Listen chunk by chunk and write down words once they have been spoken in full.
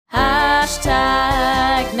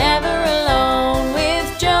Hashtag Never Alone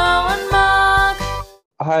with Joe and Mark.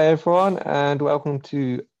 Hi everyone, and welcome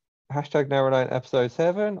to Hashtag Never Alone episode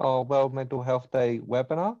 7, our World Mental Health Day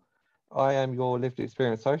webinar. I am your lived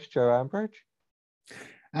experience host, Joe Ambridge.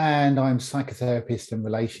 And I'm psychotherapist and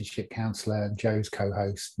relationship counsellor and Joe's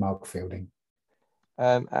co-host, Mark Fielding.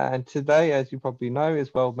 And today, as you probably know,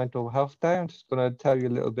 is World Mental Health Day. I'm just going to tell you a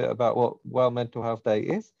little bit about what World Mental Health Day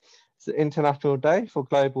is. It's an international day for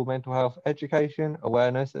global mental health education,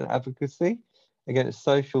 awareness and advocacy against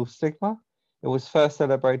social stigma. It was first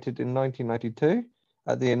celebrated in 1992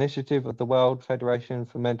 at the initiative of the World Federation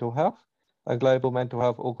for Mental Health, a global mental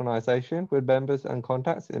health organization with members and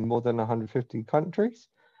contacts in more than 150 countries.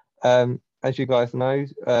 As you guys know,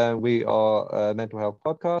 we are a mental health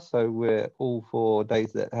podcast, so we're all for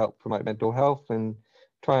days that help promote mental health and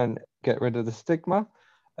try and get rid of the stigma.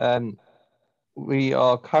 We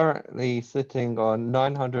are currently sitting on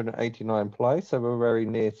 989 plays, so we're very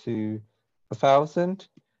near to 1,000.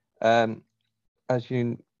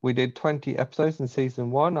 We did 20 episodes in season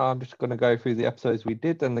 1. I'm just going to go through the episodes we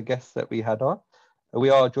did and the guests that we had on. We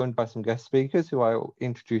are joined by some guest speakers who I will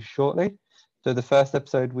introduce shortly. So the first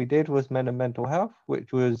episode we did was Men and Mental Health,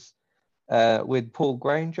 which was with Paul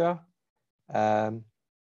Granger.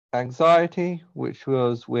 Anxiety, which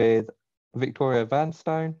was with Victoria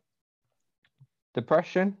Vanstone.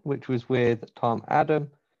 Depression, which was with Tom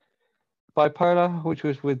Adam. Bipolar, which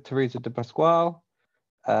was with Teresa de Pasquale.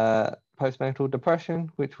 Postnatal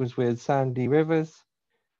depression, which was with Sandy Rivers.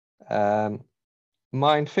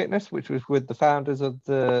 Mind Fitness, which was with the founders of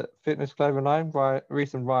the Fitness Clothing line,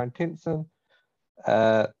 Reese and Ryan Tinson.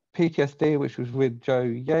 PTSD, which was with Joe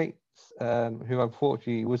Yates, who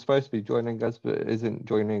unfortunately was supposed to be joining us but isn't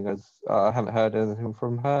joining us. I haven't heard anything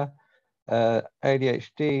from her.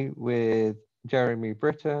 ADHD with Jeremy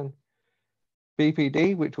Britton.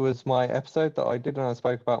 BPD, which was my episode that I did and I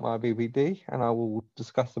spoke about my BPD, and I will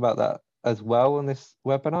discuss about that as well in this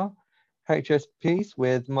webinar. HSPs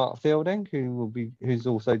with Mark Fielding, who's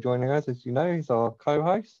also joining us, as you know, he's our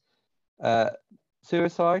co-host.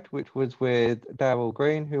 Suicide, which was with Daryl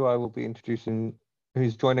Green, who I will be introducing,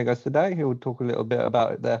 who's joining us today. He will talk a little bit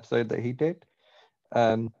about the episode that he did.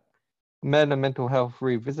 Men and Mental Health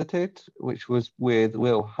Revisited, which was with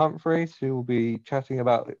Will Humphreys, who will be chatting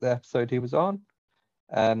about the episode he was on.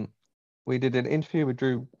 We did an interview with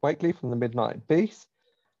Drew Wakely from the Midnight Beast.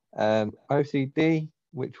 OCD,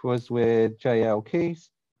 which was with JL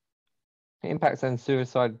Keys. The impact of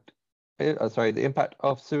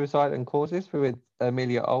suicide and causes with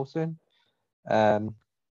Amelia Olson.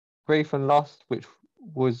 Grief and Loss, which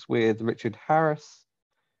was with Richard Harris.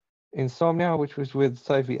 Insomnia, which was with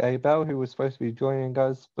Sophie Abel, who was supposed to be joining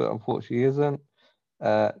us, but unfortunately isn't.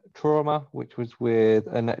 Trauma, which was with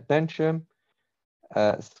Annette Densham.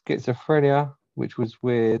 Schizophrenia, which was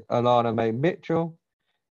with Alana May Mitchell.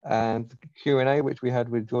 And Q&A, which we had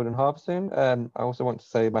with Jordan Harbison. I also want to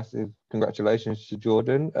say massive congratulations to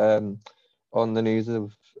Jordan on the news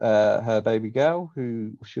of her baby girl,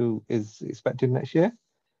 who she is expected next year.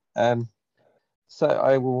 So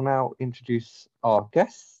I will now introduce our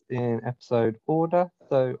guests in episode order.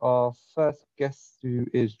 So our first guest who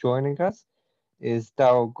is joining us is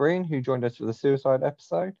Daryl Green, who joined us for the suicide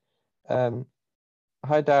episode. Hi,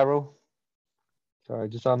 Daryl. Sorry,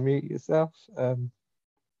 just unmute yourself. Hi,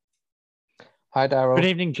 Daryl. Good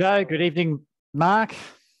evening, Joe. Good evening, Mark.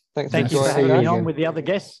 Thank you for having me on again. with the other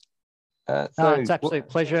guests. It's an absolute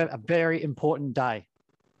pleasure. A very important day.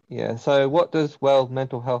 Yeah. So what does World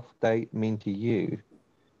Mental Health Day mean to you?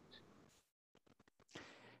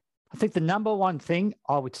 I think the number one thing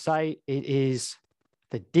I would say it is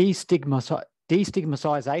the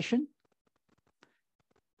destigmatization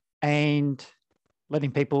and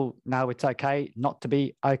letting people know it's okay not to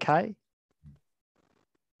be okay,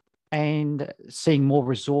 and seeing more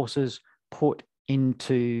resources put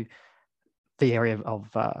into the area of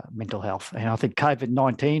mental health. And I think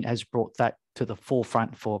COVID-19 has brought that to the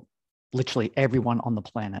forefront for literally everyone on the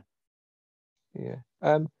planet. Yeah.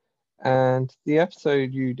 And the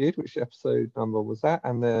episode you did, which episode number was that,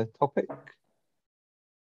 and the topic?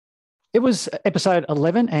 It was episode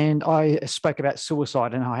 11, and I spoke about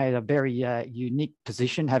suicide, and I had a very unique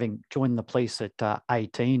position, having joined the police at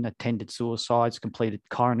 18, attended suicides, completed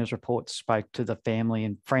coroner's reports, spoke to the family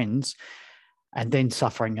and friends, and then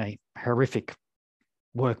suffering a horrific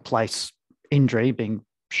workplace injury, being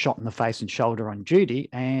shot in the face and shoulder on duty,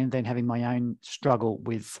 and then having my own struggle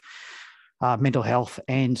with mental health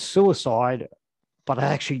and suicide. But I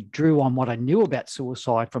actually drew on what I knew about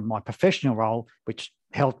suicide from my professional role, which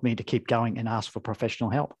helped me to keep going and ask for professional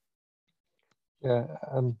help. Yeah.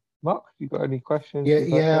 Mark, you got any questions?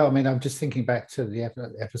 Yeah. I mean, I'm just thinking back to the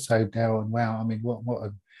episode now, and wow, I mean, what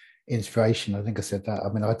an inspiration. I think I said that. I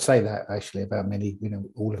mean, I'd say that actually about many,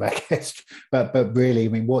 all of our guests. But really, I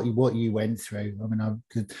mean, what you went through. I mean,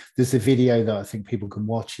 there's a video that I think people can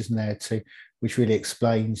watch, isn't there, too, which really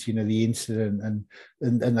explains, the incident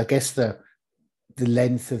and I guess the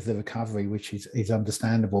length of the recovery, which is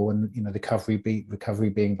understandable, and the recovery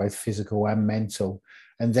being both physical and mental,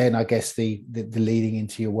 and then I guess the leading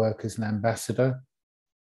into your work as an ambassador.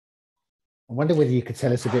 I wonder whether you could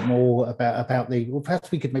tell us a bit more about or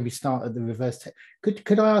perhaps we could maybe start at the reverse.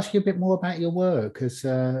 Could I ask you a bit more about your work as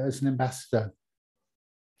an ambassador?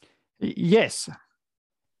 Yes.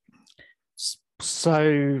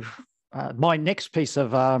 So my next piece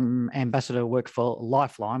of ambassador work for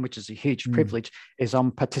Lifeline, which is a huge privilege, is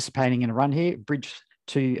I'm participating in a run here, Bridge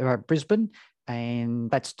to Brisbane,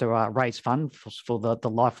 and that's to raise funds for the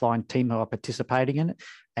Lifeline team who are participating in it.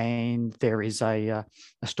 And there is a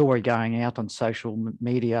story going out on social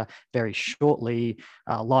media very shortly,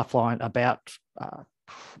 Lifeline, about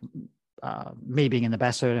me being an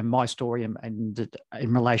ambassador and my story and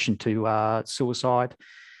in relation to suicide.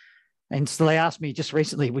 And so they asked me just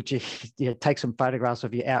recently, would you take some photographs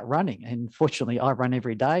of you out running? And fortunately, I run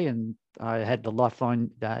every day, and I had the Lifeline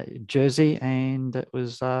jersey, and it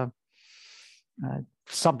was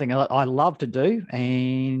something that I love to do,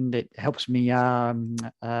 and it helps me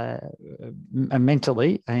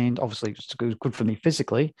mentally, and obviously it's good for me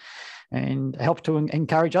physically, and help to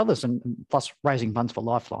encourage others, and plus raising funds for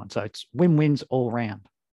Lifeline. So it's win-wins all around.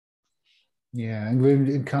 Yeah,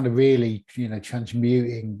 and kind of really,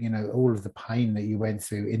 transmuting, all of the pain that you went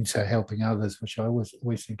through into helping others, which I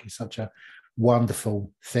always think is such a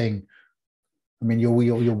wonderful thing. I mean, your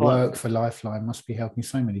work for Lifeline must be helping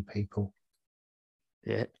so many people.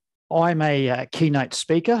 Yeah, I'm a keynote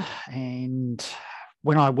speaker, and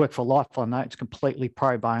when I work for Lifeline, it's completely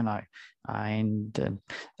pro bono, and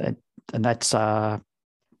that's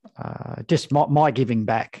just my giving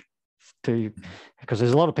back. Because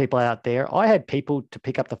there's a lot of people out there. I had people to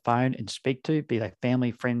pick up the phone and speak to, be they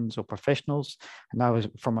family, friends, or professionals. And I was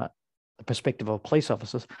from a perspective of police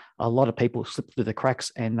officers. A lot of people slip through the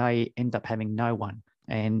cracks and they end up having no one.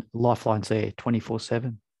 And Lifeline's there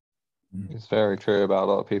 24/7. It's very true about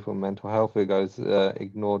a lot of people in mental health. It goes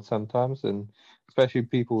ignored sometimes, and especially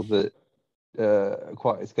people that are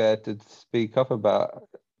quite scared to speak up about,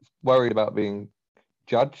 worried about being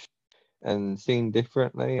judged and seen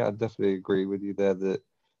differently. I definitely agree with you there that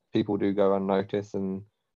people do go unnoticed, and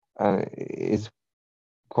it's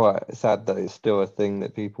quite sad that it's still a thing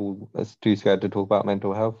that people are too scared to talk about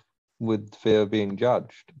mental health with fear of being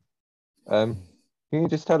judged. Can you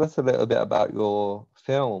just tell us a little bit about your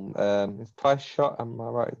film? It's Twice Shot, am I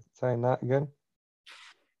right saying that again?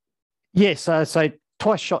 Yes, so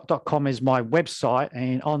twiceshot.com is my website,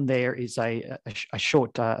 and on there is a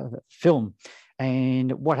short film.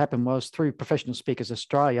 And what happened was, through Professional Speakers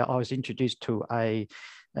Australia, I was introduced to a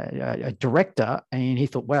director, and he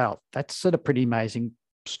thought, wow, that's sort of pretty amazing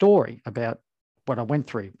story about what I went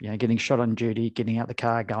through, getting shot on duty, getting out the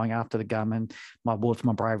car, going after the gunman, my award for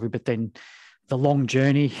my bravery. But then the long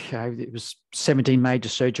journey, it was 17 major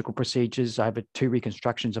surgical procedures, over 2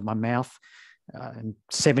 reconstructions of my mouth, and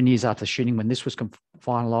 7 years after shooting when this was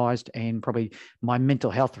finalised, and probably my mental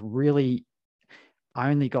health really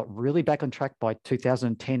only got really back on track by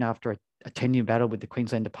 2010 after a 10-year battle with the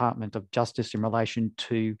Queensland Department of Justice in relation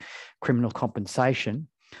to criminal compensation.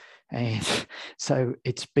 And so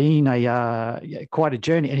it's been quite a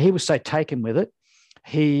journey. And he was so taken with it,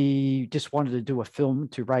 he just wanted to do a film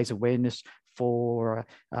to raise awareness for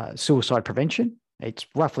suicide prevention. It's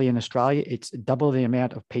roughly in Australia, it's double the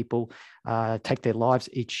amount of people take their lives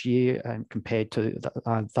each year compared to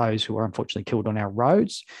those who are unfortunately killed on our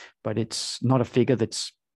roads. But it's not a figure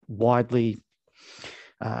that's widely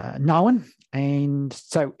known. And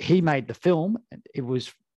so he made the film. It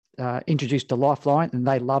was introduced to Lifeline, and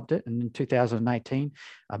they loved it. And in 2018,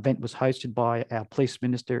 an event was hosted by our police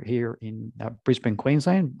minister here in Brisbane,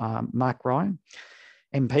 Queensland, Mark Ryan,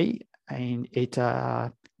 MP, and it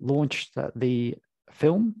launched the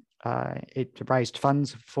film. It raised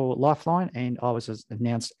funds for Lifeline, and I was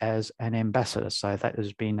announced as an ambassador. So that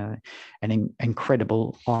has been an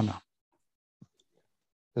incredible honour.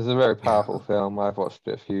 It's a very powerful film. I've watched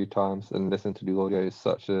it a few times and listened to the audio. It's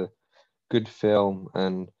such a good film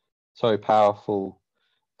and so powerful.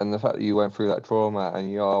 And the fact that you went through that trauma and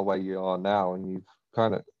you are where you are now, and you've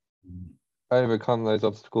kind of overcome those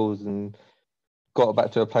obstacles and got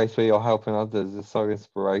back to a place where you're helping others is so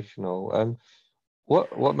inspirational.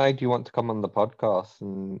 What made you want to come on the podcast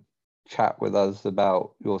and chat with us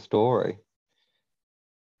about your story?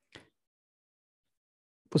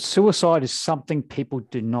 Well, suicide is something people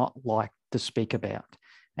do not like to speak about.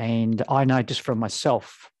 And I know just from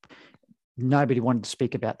myself, nobody wanted to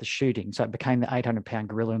speak about the shooting. So it became the 800-pound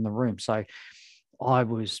gorilla in the room. So I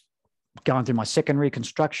was going through my second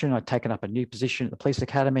reconstruction. I'd taken up a new position at the police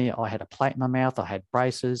academy. I had a plate in my mouth. I had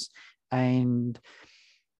braces, and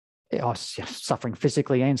I was suffering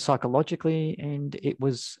physically and psychologically, and it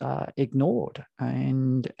was ignored.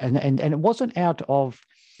 And it wasn't out of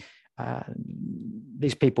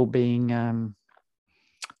these people being,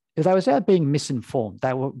 they was out being misinformed.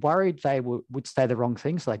 They were worried they would say the wrong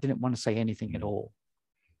thing, so they didn't want to say anything at all.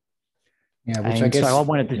 Yeah, which and I guess. So I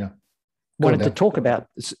wanted to talk about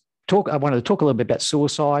I wanted to talk a little bit about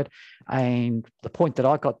suicide, and the point that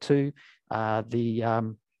I got to,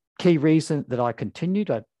 the key reason that I continued.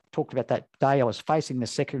 I talked about that day I was facing the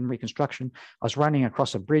second reconstruction. I was running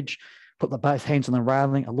across a bridge, put both hands on the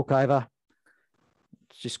railing. I look over.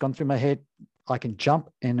 It's just gone through my head. I can jump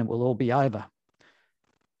and it will all be over.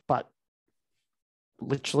 But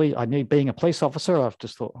literally, I knew, being a police officer, I've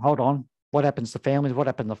just thought, hold on, what happens to families? What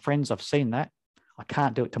happens to friends? I've seen that. I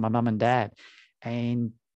can't do it to my mum and dad.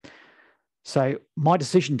 And so my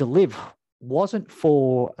decision to live wasn't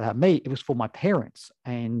for me, it was for my parents.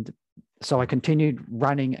 And so I continued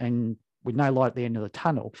running, and with no light at the end of the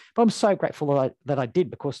tunnel. But I'm so grateful that I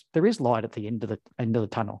did, because there is light at the end of the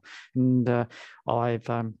tunnel. And I've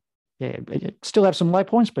still have some low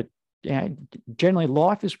points, but generally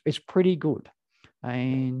life is pretty good.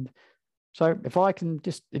 And so if I can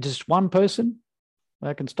just one person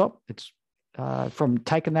I can stop, it's from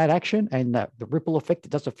taking that action, and the ripple effect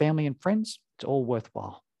it does to family and friends, it's all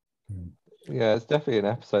worthwhile. Yeah, it's definitely an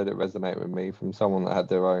episode that resonated with me, from someone that had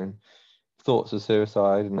their own thoughts of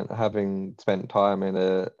suicide, and having spent time in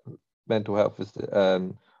a mental health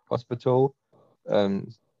hospital.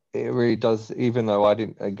 It really does, even though I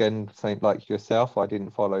didn't, again, think like yourself, I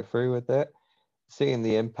didn't follow through with it, seeing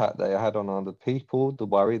the impact that it had on other people, the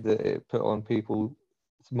worry that it put on people's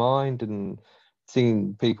mind, and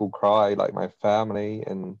seeing people cry, like my family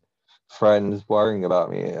and friends worrying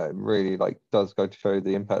about me, it really does go to show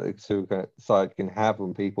the impact that suicide can have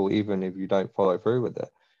on people, even if you don't follow through with it.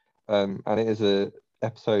 And it is a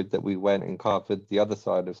episode that we went and covered the other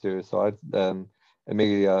side of suicide.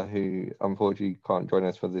 Amelia, who unfortunately can't join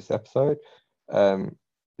us for this episode,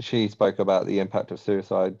 she spoke about the impact of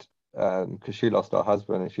suicide because she lost her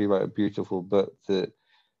husband, and she wrote a beautiful book that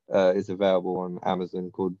is available on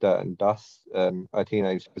Amazon called Dirt and Dust, a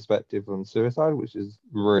teenage perspective on suicide, which is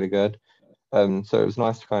really good. So it was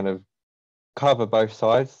nice to kind of cover both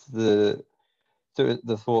sides, the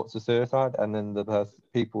thoughts of suicide, and then the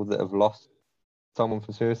people that have lost someone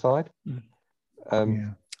for suicide.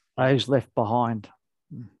 Those left behind.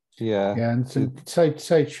 Yeah, and so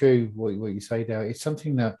true what you say there. It's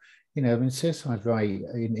something that, suicide rate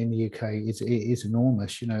in the UK is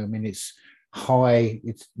enormous. It's high.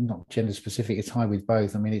 It's not gender specific. It's high with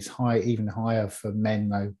both. It's high, even higher for men,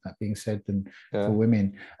 though, that being said, than for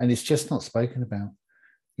women, and it's just not spoken about.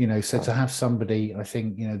 So to have somebody, I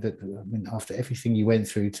think, after everything you went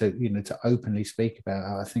through, to openly speak about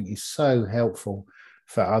it, I think is so helpful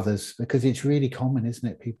for others, because it's really common, isn't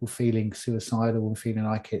it? People feeling suicidal and feeling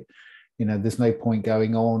like it, there's no point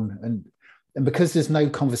going on. And because there's no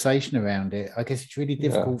conversation around it, I guess it's really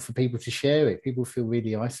difficult for people to share it. People feel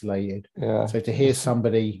really isolated. Yeah. So to hear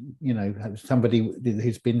somebody, somebody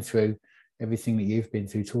who's been through everything that you've been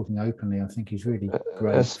through talking openly, I think is really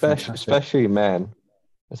great. Especially men.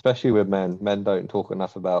 Especially with men. Men don't talk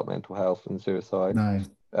enough about mental health and suicide.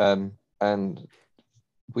 No. And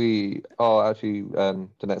we are actually, the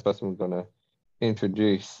next person we're going to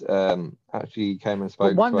introduce actually came and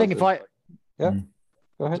spoke. One thing, if I... Yeah,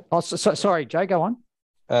 go ahead. Oh, sorry, Joe, go on.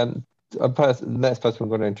 The next person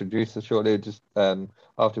we're going to introduce shortly, just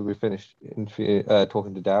after we finish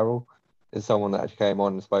talking to Daryl, is someone that actually came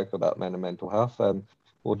on and spoke about men and mental health.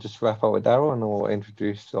 We'll just wrap up with Daryl, and we'll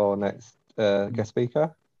introduce our next guest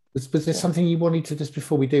speaker. Was there something you wanted to, just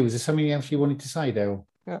before we do, was there something else you wanted to say, Daryl?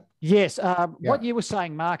 Yeah. Yes. What you were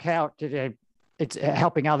saying, Mark, how it's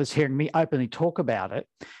helping others, hearing me openly talk about it.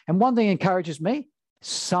 And one thing encourages me,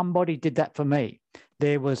 somebody did that for me.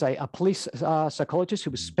 There was a police psychologist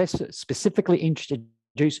who was specifically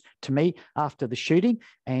introduced to me after the shooting,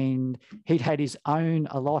 and he'd had his own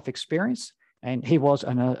life experience. And he was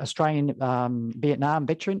an Australian Vietnam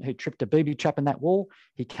veteran who tripped a booby trap in that war.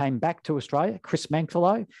 He came back to Australia, Chris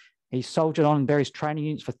Mangfellow. He soldiered on in various training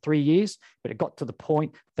units for 3 years, but it got to the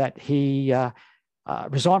point that he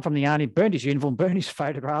resigned from the army, burned his uniform, burned his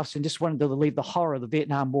photographs, and just wanted to leave the horror of the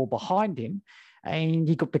Vietnam War behind him. And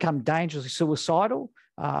he could become dangerously suicidal,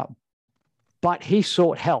 but he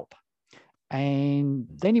sought help. And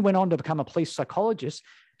then he went on to become a police psychologist.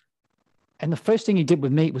 And the first thing he did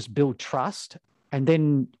with me was build trust. And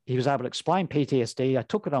then he was able to explain PTSD. I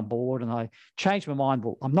took it on board and I changed my mind.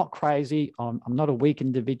 Well, I'm not crazy. I'm not a weak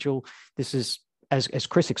individual. This is, as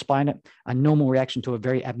Chris explained it, a normal reaction to a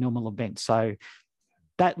very abnormal event. So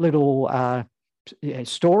that little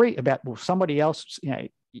story about, well, somebody else,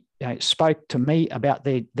 spoke to me about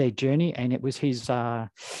their journey, and it was his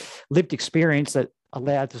lived experience that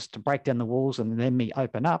allowed us to break down the walls and then me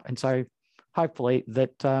open up. And so hopefully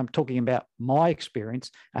that talking about my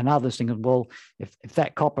experience and others thinking, well, if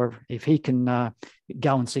that copper, if he can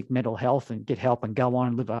go and seek mental health and get help and go on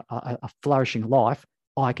and live a flourishing life,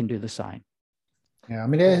 I can do the same. Yeah, I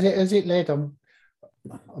mean, has it led, I'm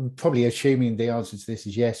probably assuming the answer to this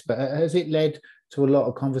is yes, but has it led to a lot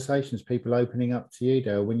of conversations, people opening up to you,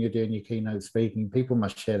 Dale, when you're doing your keynote speaking? People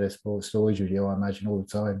must share their sports stories with you, I imagine, all the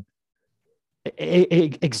time.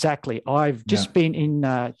 Exactly. I've just been in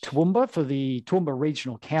Toowoomba for the Toowoomba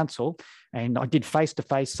Regional Council, and I did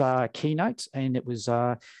face-to-face keynotes, and it was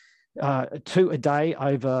 2 a day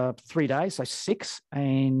over 3 days, so 6,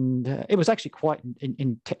 and it was actually quite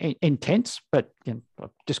intense, but I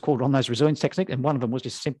just called on those resilience techniques, and one of them was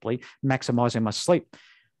just simply maximizing my sleep.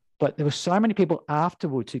 But there were so many people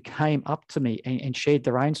afterwards who came up to me and shared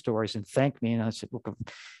their own stories and thanked me. And I said, look,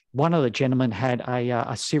 one of the gentlemen had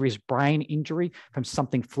a serious brain injury from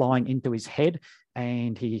something flying into his head,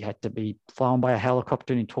 and he had to be flown by a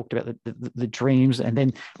helicopter, and he talked about the dreams. And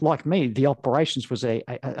then, like me, the operations was a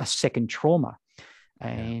second trauma.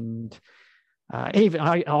 And I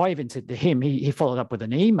even said to him, he followed up with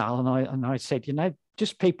an email, and I said,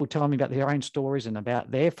 just people telling me about their own stories and about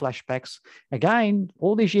their flashbacks. Again,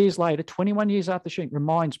 all these years later, 21 years after shooting,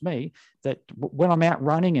 reminds me that when I'm out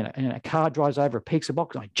running and a car drives over a pizza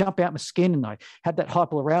box, I jump out my skin and I have that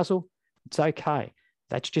hyperarousal. It's okay.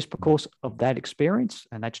 That's just because of that experience,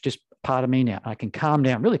 and that's just part of me now. I can calm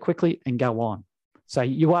down really quickly and go on. So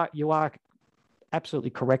you are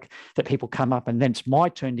absolutely correct that people come up, and then it's my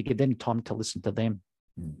turn to give them time to listen to them.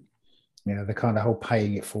 The kind of whole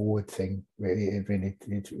paying it forward thing,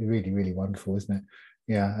 it's really wonderful, isn't it?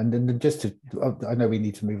 Yeah, and then just to, I know we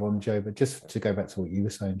need to move on, Joe, but just to go back to what you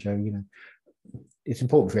were saying, Joe, it's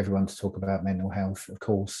important for everyone to talk about mental health, of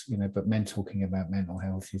course, but men talking about mental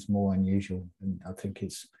health is more unusual, and I think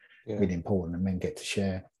it's really important that men get to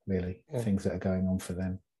share really things that are going on for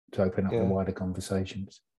them, to open up the wider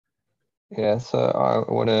conversations. Yeah, so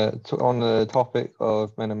I want to, on the topic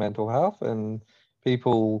of men and mental health, and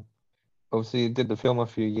people obviously did the film a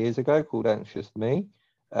few years ago called Anxious Me,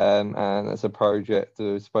 and it's a project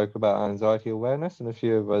that spoke about anxiety awareness, and a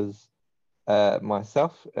few of us,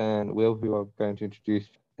 myself and Will, who I'm going to introduce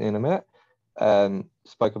in a minute,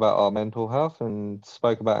 spoke about our mental health and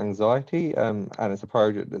spoke about anxiety, and it's a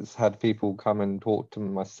project that's had people come and talk to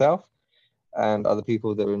myself and other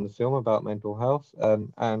people that are in the film about mental health,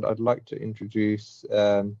 and I'd like to introduce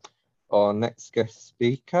our next guest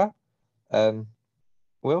speaker.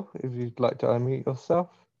 Will, if you'd like to unmute yourself.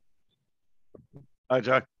 Hi,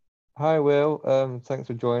 Joe. Hi, Will. Thanks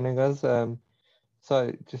for joining us.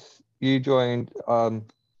 So just you joined, well,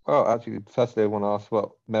 actually, firstly, I want to ask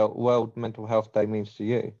what World Mental Health Day means to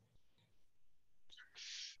you.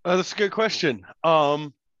 That's a good question.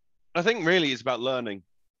 I think really it's about learning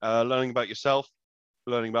about yourself,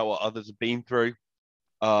 learning about what others have been through.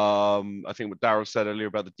 I think what Daryl said earlier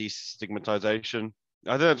about the destigmatization,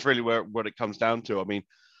 I think that's really what it comes down to. I mean,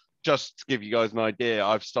 just to give you guys an idea,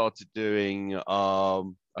 I've started doing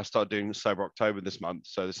Sober October this month.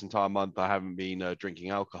 So this entire month I haven't been drinking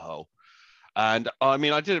alcohol. And I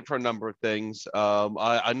mean, I did it for a number of things.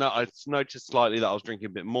 I noticed slightly that I was drinking a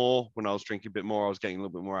bit more. When I was drinking a bit more, I was getting a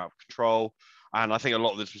little bit more out of control. And I think a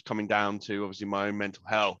lot of this was coming down to obviously my own mental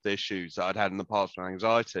health issues that I'd had in the past with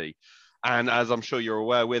anxiety. And as I'm sure you're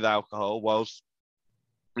aware, with alcohol, whilst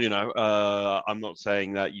I'm not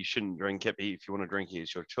saying that you shouldn't drink it, but if you want to drink it,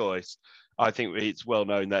 it's your choice. I think it's well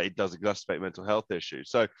known that it does exacerbate mental health issues.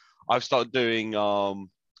 So I've started doing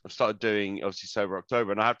obviously Sober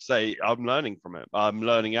October, and I have to say I'm learning from it. I'm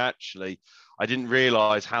learning actually. I didn't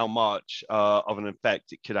realize how much of an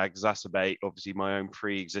effect it could exacerbate obviously my own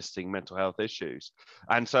pre-existing mental health issues.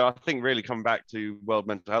 And so I think really coming back to World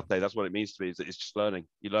Mental Health Day, that's what it means to me, is that it's just learning.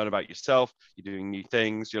 You learn about yourself, you're doing new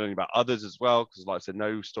things, you're learning about others as well, because like I said,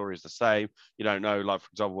 no story is the same. You don't know, like for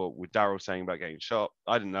example, with Daryl saying about getting shot,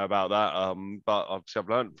 I didn't know about that, but obviously I've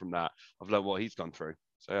learned from that. I've learned what he's gone through.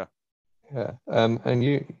 So yeah. Yeah, and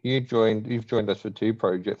you've joined us for 2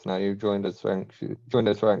 projects now. You've joined us for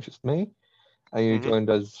Anxious Me, and you joined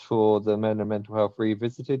us for the Men and Mental Health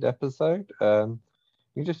Revisited episode.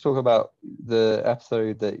 you just talk about the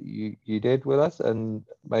episode that you did with us, and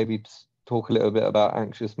maybe talk a little bit about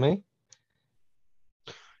Anxious Me?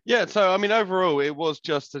 Yeah, so I mean, overall, it was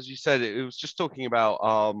just as you said. It was just talking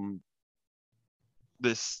about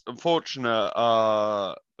this unfortunate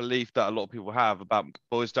belief that a lot of people have about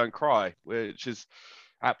boys don't cry, which is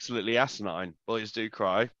absolutely asinine. Boys do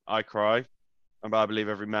cry. I cry. And I believe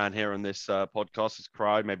every man here on this podcast has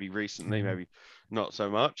cried, maybe recently, maybe not so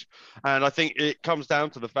much. And I think it comes down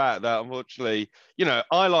to the fact that, unfortunately,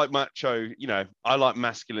 I like macho, I like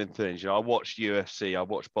masculine things. I watch UFC, I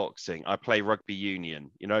watch boxing, I play rugby union,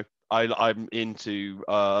 I'm into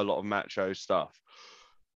a lot of macho stuff.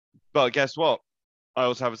 But guess what? I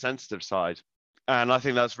also have a sensitive side. And I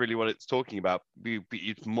think that's really what it's talking about.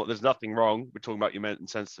 There's nothing wrong with talking about your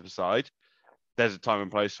sensitive side. There's a time and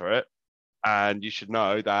place for it. And you should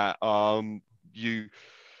know that you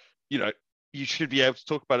should be able to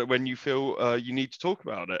talk about it when you feel you need to talk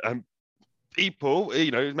about it. And people,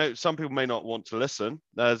 some people may not want to listen.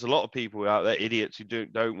 There's a lot of people out there, idiots, who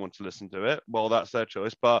don't want to listen to it. Well, that's their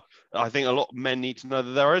choice. But I think a lot of men need to know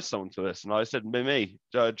that there is someone to listen. I said, me,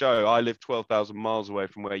 Joe, I live 12,000 miles away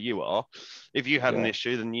from where you are. If you had an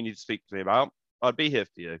issue, then you need to speak to me about. I'd be here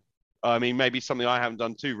for you. I mean, maybe something I haven't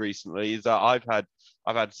done too recently is that I've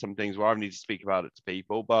had some things where I need to speak about it to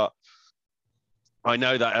people, but I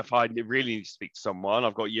know that if I really need to speak to someone,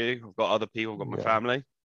 I've got you, I've got other people, I've got my family.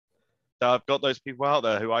 So I've got those people out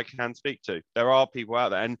there who I can speak to. There are people out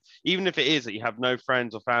there. And even if it is that you have no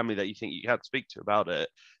friends or family that you think you can't speak to about it,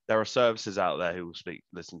 there are services out there who will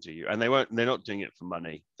listen to you. And they're not doing it for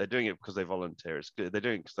money. They're doing it because they volunteer. It's good. They're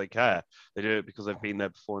doing it because they care. They do it because they've been there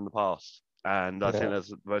before in the past. And I think that's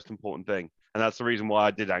the most important thing. And that's the reason why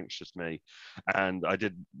I did Anxious Me and I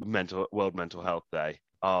did World Mental Health Day.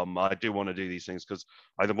 I do want to do these things because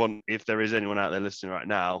if there is anyone out there listening right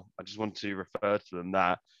now, I just want to refer to them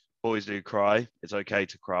that boys do cry. It's okay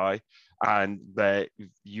to cry. And that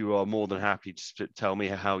you are more than happy to tell me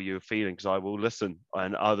how you're feeling because I will listen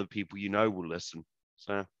and other people will listen.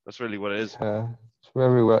 So that's really what it is. It's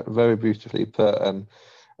very, very beautifully put.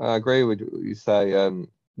 I agree with what you say.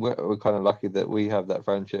 We're kind of lucky that we have that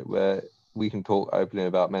friendship where we can talk openly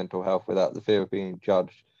about mental health without the fear of being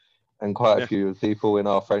judged. And quite a few of the people in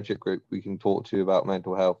our friendship group we can talk to about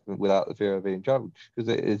mental health without the fear of being judged, because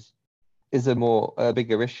it is a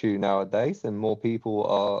bigger issue nowadays, and more people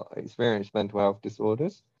are experiencing mental health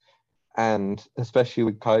disorders, and especially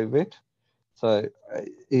with COVID. So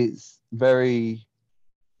it's very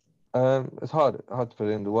it's hard to put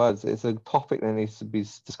it into words. It's a topic that needs to be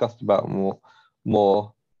discussed about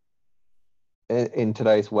more in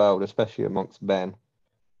today's world, especially amongst men,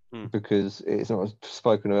 because it's not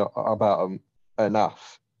spoken about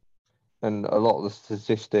enough. And a lot of the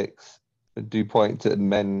statistics do point to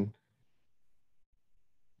men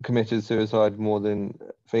committed suicide more than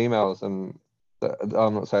females. And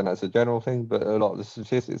I'm not saying that's a general thing, but a lot of the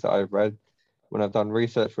statistics that I've read when I've done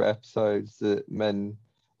research for episodes, that men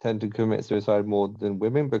tend to commit suicide more than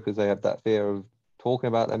women because they have that fear of talking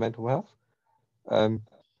about their mental health.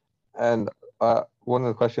 And one of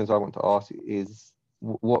the questions I want to ask is,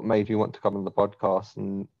 what made you want to come on the podcast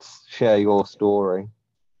and share your story?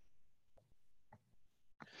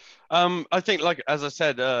 I think, like as I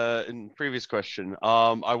said in the previous question,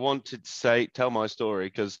 I wanted to tell my story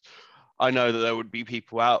because I know that there would be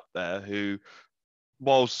people out there who,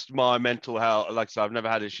 whilst my mental health, like I said, I've never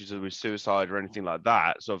had issues with suicide or anything like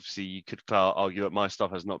that. So obviously you could argue that my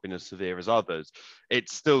stuff has not been as severe as others.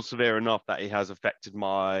 It's still severe enough that it has affected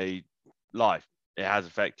my life. It has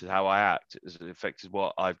affected how I act. It's affected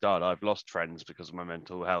what I've done. I've lost friends because of my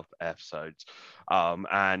mental health episodes.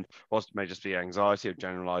 And whilst it may just be anxiety or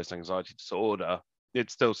generalized anxiety disorder,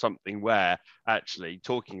 it's still something where actually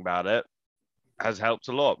talking about it has helped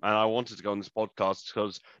a lot. And I wanted to go on this podcast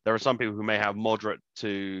because there are some people who may have moderate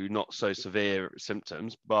to not so severe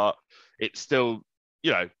symptoms, but it's still,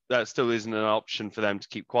 that still isn't an option for them to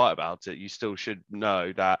keep quiet about it. You still should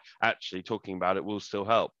know that actually talking about it will still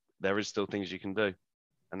help. There is still things you can do,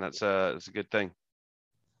 and that's a good thing.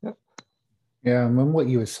 Yeah, I mean, what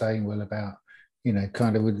you were saying, Will, about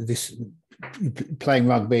kind of with this playing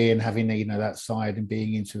rugby and having that side and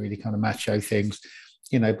being into really kind of macho things,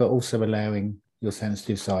 but also allowing your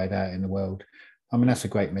sensitive side out in the world. I mean, that's a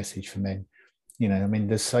great message for men. I mean,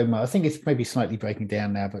 there's so much. I think it's maybe slightly breaking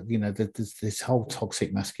down now, but there's this whole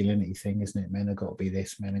toxic masculinity thing, isn't it? Men have got to be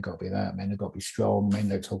this, men have got to be that, men have got to be strong, men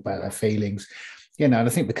don't talk about their feelings. And I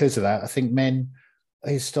think because of that, I think men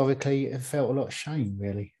historically have felt a lot of shame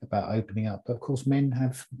really about opening up. But of course, men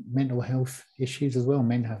have mental health issues as well.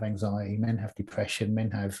 Men have anxiety, men have depression,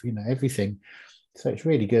 men have, everything. So it's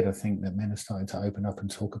really good, I think, that men are starting to open up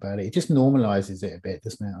and talk about it. It just normalizes it a bit,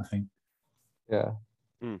 doesn't it? I think. Yeah.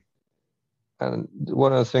 Mm. And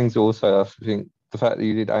one of the things also, I think the fact that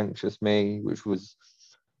you did Anxious Me, which was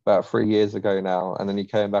about 3 years ago now, and then you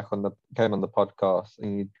came on the podcast,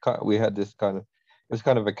 and we had this kind of, it was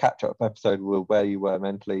kind of a catch-up episode with where you were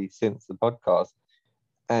mentally since the podcast.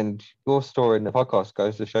 And your story in the podcast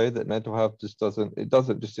goes to show that mental health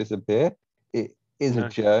doesn't just disappear. It is a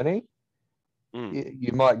journey.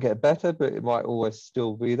 You might get better, but it might always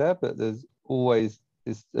still be there. But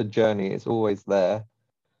it's a journey. It's always there.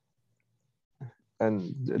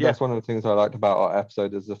 And that's one of the things I liked about our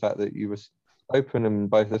episode, is the fact that you were open in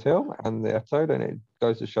both the film and the episode, and it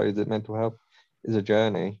goes to show that mental health is a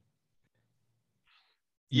journey.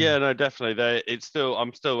 Yeah, no, definitely.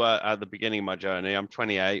 I'm still at the beginning of my journey. I'm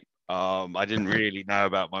 28. I didn't really know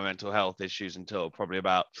about my mental health issues until probably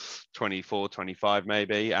about 24, 25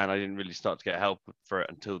 maybe, and I didn't really start to get help for it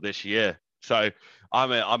until this year. So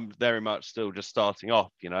I'm very much still just starting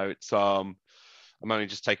off. It's I'm only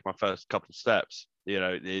just taking my first couple of steps.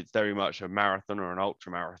 It's very much a marathon or an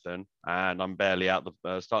ultra marathon, and I'm barely out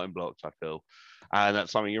the starting blocks, I feel. And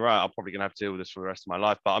that's something, you're right, I'm probably going to have to deal with this for the rest of my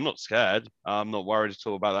life, but I'm not scared. I'm not worried at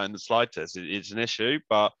all about that in the slightest. It's an issue,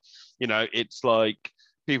 but, it's like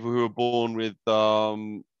people who are born with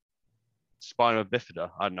spina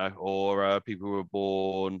bifida, I don't know, or people who are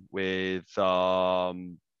born with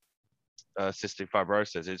cystic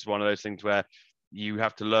fibrosis. It's one of those things where you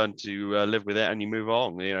have to learn to live with it, and you move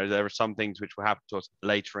on. There are some things which will happen to us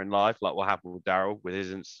later in life, like what happened with Daryl with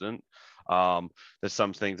his incident. There's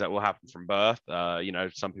some things that will happen from birth.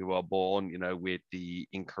 Some people are born, with the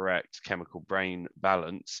incorrect chemical brain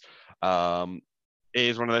balance. It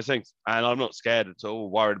is one of those things, and I'm not scared at all,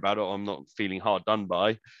 worried about it. I'm not feeling hard done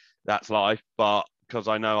by. That's life, but because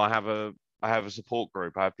I know I have a support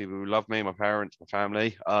group. I have people who love me, my parents, my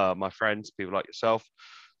family, my friends, people like yourself.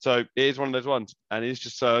 So it is one of those ones, and it's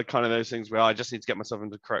just kind of those things where I just need to get myself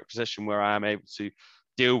into the correct position where I am able to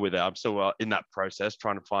deal with it. I'm still in that process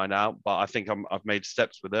trying to find out, but I think I've made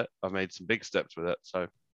steps with it. I've made some big steps with it. So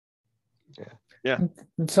yeah.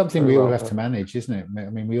 And something we all have to manage, isn't it? I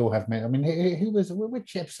mean, we all have. I mean,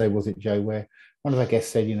 which episode was it, Joe, where one of our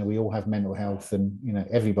guests said, we all have mental health, and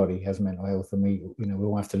everybody has mental health, and we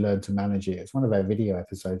all have to learn to manage it. It's one of our video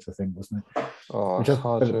episodes, I think, wasn't it? Oh, it's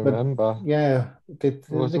hard to remember. Yeah, the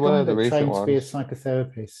guy that trained to be a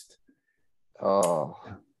psychotherapist. Oh,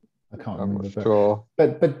 I can't remember. Sure.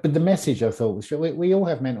 But the message, I thought, was we all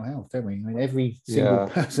have mental health, don't we? I mean, every single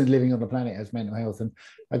person living on the planet has mental health, and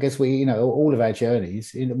I guess we, all of our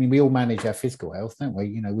journeys. I mean, we all manage our physical health, don't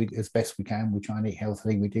we? We as best we can. We try and eat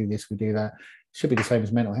healthily. We do this. We do that. It should be the same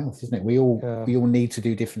as mental health, isn't it? We all need to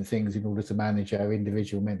do different things in order to manage our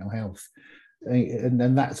individual mental health.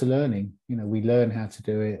 And that's a learning. We learn how to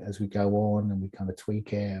do it as we go on, and we kind of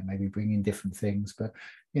tweak it and maybe bring in different things. But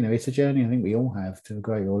it's a journey I think we all have to a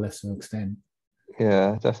greater or lesser extent.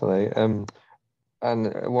 Yeah, definitely.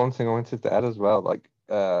 And one thing I wanted to add as well, like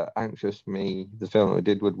Anxious Me, the film that we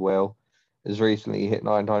did with Will, has recently hit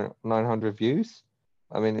 900 views.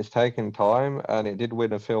 I mean, it's taken time, and it did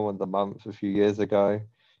win a Film of the Month a few years ago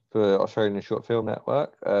for Australian Short Film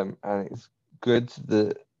Network. And it's good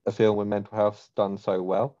that a film with mental health's done so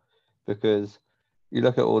well, because you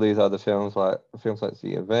look at all these other films like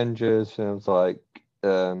The Avengers, films like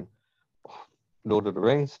Lord of the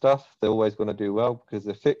Rings stuff, they're always going to do well because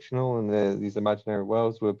they're fictional and they're these imaginary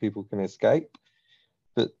worlds where people can escape.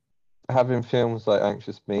 But having films like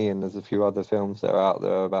Anxious Me, and there's a few other films that are out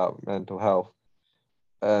there about mental health,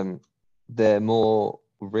 they're more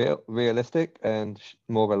realistic and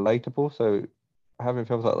more relatable. So having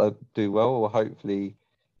films like that do well will hopefully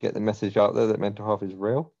get the message out there that mental health is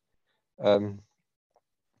real. And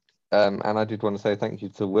I did want to say thank you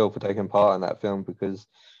to Will for taking part in that film,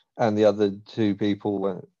 and the other two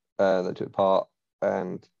people that took part,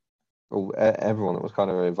 and everyone that was kind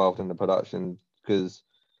of involved in the production, because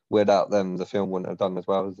without them, the film wouldn't have done as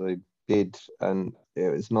well as they did. And it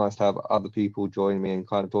was nice to have other people join me and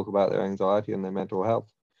kind of talk about their anxiety and their mental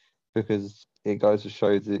health, because it goes to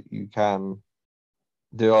show that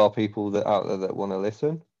there are people that out there that want to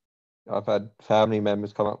listen. I've had family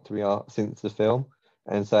members come up to me since the film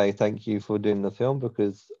and say, thank you for doing the film,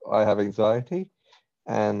 because I have anxiety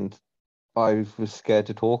and I was scared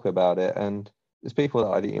to talk about it. And there's people that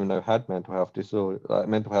I didn't even know had mental health disorder, like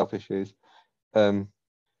mental health issues. And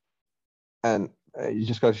you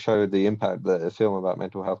just got to show the impact that a film about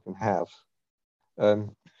mental health can have.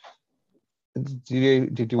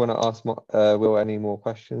 Did you want to ask Will any more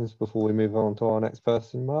questions before we move on to our next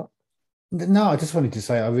person, Mark? No, I just wanted to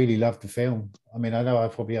say I really loved the film. I mean, I know I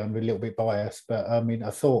probably am a little bit biased, but I mean, I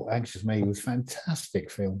thought Anxious Me was a fantastic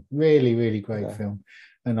film. Really, really great Yeah. film.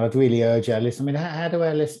 And I'd really urge our listeners. I mean, how do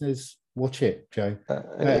our listeners watch it, Joe?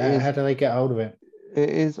 How do they get hold of it?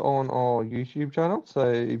 It is on our YouTube channel. So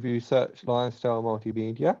if you search Lionstyle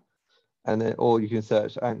Multimedia, and then, or you can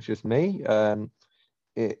search Anxious Me.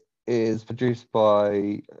 It is produced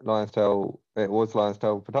by Lionstyle. It was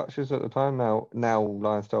Lionstyle Productions at the time. Now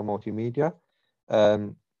Lionstyle Multimedia.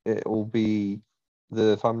 It will be,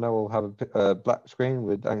 the thumbnail will have a black screen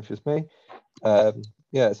with Anxious Me. Yeah,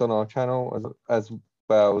 it's on our channel as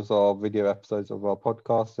well as our video episodes of our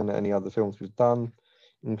podcast and any other films we've done,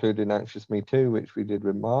 including Anxious Me 2, which we did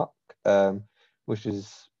with Mark, which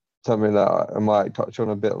is something that I might touch on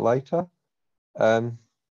a bit later.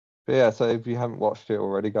 But yeah, so if you haven't watched it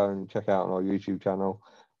already, go and check out on our YouTube channel.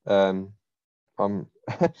 I'm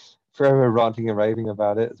forever ranting and raving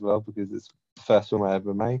about it as well because it's the first film I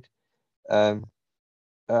ever made. And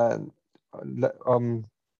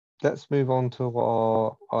let's move on to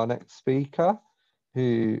our next speaker,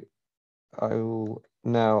 who I will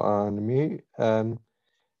now unmute.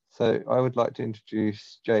 So I would like to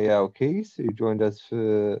introduce JL Keys, who joined us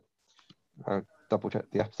for, double check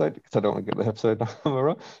the episode because I don't want to get the episode number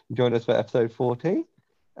wrong. He joined us for episode 14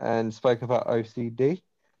 and spoke about OCD.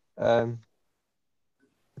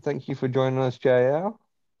 Thank you for joining us, JL.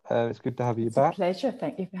 It's good to have you back. It's a pleasure.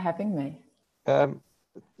 Thank you for having me.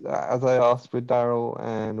 As I asked with Daryl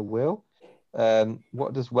and Will,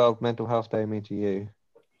 what does World Mental Health Day mean to you?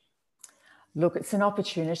 Look, it's an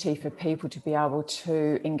opportunity for people to be able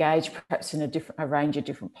to engage perhaps in a range of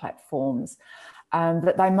different platforms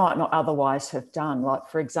that they might not otherwise have done. Like,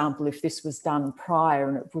 for example, if this was done prior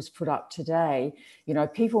and it was put up today, you know,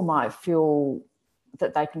 people might feel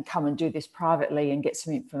that they can come and do this privately and get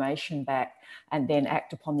some information back and then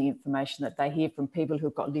act upon the information that they hear from people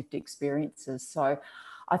who've got lived experiences. So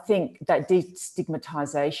I think that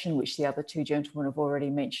destigmatisation, which the other two gentlemen have already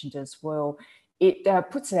mentioned as well, it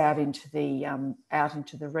puts it out into the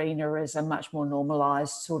arena as a much more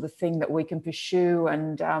normalised sort of thing that we can pursue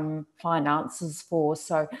and find answers for.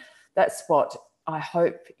 So that's what I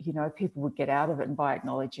hope, you know, people would get out of it, and by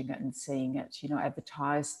acknowledging it and seeing it, you know,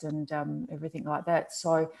 advertised and everything like that.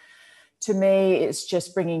 So to me, it's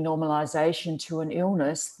just bringing normalisation to an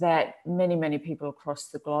illness that many, many people across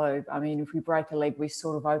the globe, I mean, if we break a leg, we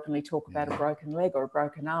sort of openly talk about a broken leg or a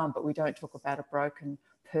broken arm, but we don't talk about a broken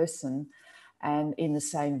person and in the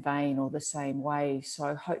same vein or the same way.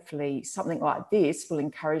 So hopefully something like this will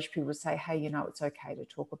encourage people to say, hey, you know, it's okay to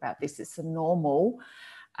talk about this. It's a normal,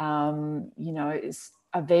 you know, it's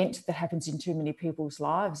event that happens in too many people's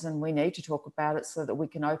lives, and we need to talk about it so that we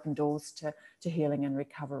can open doors to healing and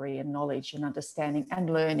recovery and knowledge and understanding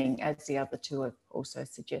and learning, as the other two have also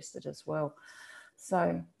suggested as well.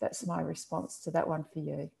 So that's my response to that one for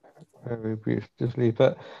you. Very beautifully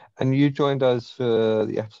put. And you joined us for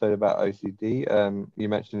the episode about OCD. You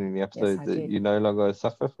mentioned in the episode Yes, that you no longer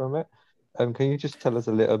suffer from it. Can you just tell us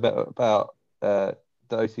a little bit about the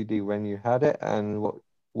OCD when you had it and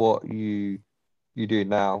what you do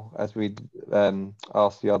now, as we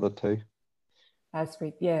asked the other two?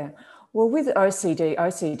 Yeah. Well, with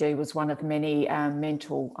OCD was one of many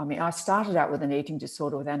mental, I mean, I started out with an eating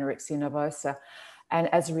disorder with anorexia nervosa. And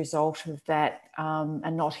as a result of that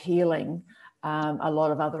and not healing, a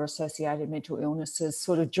lot of other associated mental illnesses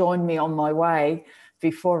sort of joined me on my way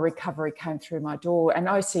before recovery came through my door. And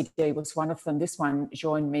OCD was one of them. This one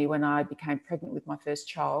joined me when I became pregnant with my first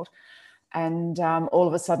child. And all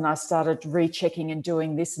of a sudden I started rechecking and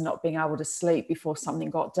doing this and not being able to sleep before something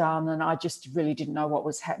got done. And I just really didn't know what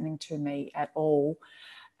was happening to me at all.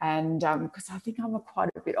 And because I think I'm quite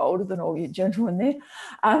a bit older than all you gentlemen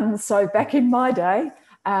there. So back in my day,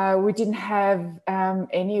 we didn't have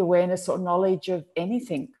any awareness or knowledge of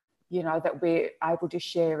anything, you know, that we're able to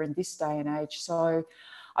share in this day and age. So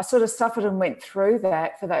I sort of suffered and went through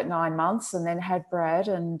that for that 9 months, and then had Brad,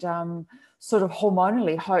 and sort of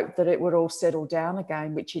hormonally hoped that it would all settle down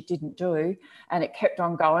again, which it didn't do. And it kept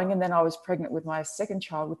on going. And then I was pregnant with my second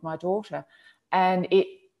child, with my daughter, and it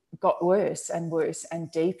got worse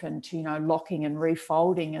and deepened to, you know, locking and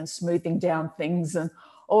refolding and smoothing down things and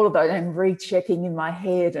all of those, and rechecking in my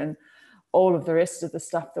head and all of the rest of the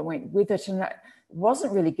stuff that went with it. And that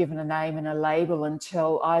wasn't really given a name and a label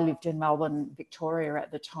until I lived in Melbourne, Victoria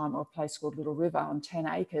at the time, or a place called Little River on 10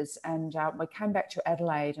 acres. And we came back to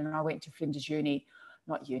Adelaide, and I went to Flinders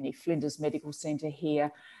Flinders Medical Centre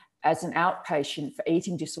here as an outpatient for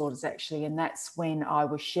eating disorders, actually. And that's when I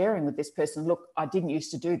was sharing with this person, look, I didn't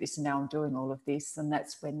used to do this, and now I'm doing all of this. And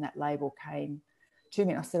that's when that label came to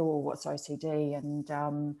me. I said, well, what's OCD?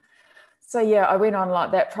 And So yeah, I went on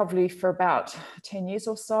like that probably for about 10 years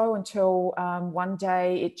or so, until one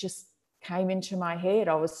day it just came into my head.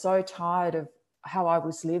 I was so tired of how I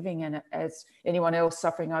was living, and as anyone else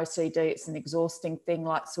suffering OCD, it's an exhausting thing,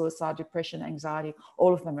 like suicide, depression, anxiety.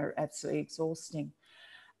 All of them are absolutely exhausting.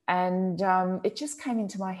 And it just came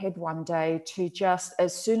into my head one day to just,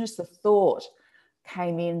 as soon as the thought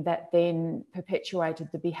came in that then perpetuated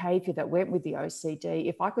the behavior that went with the OCD,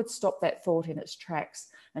 if I could stop that thought in its tracks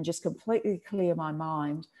and just completely clear my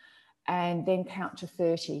mind, and then count to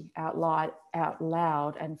 30 out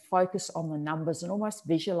loud and focus on the numbers and almost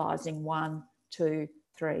visualizing 1, 2,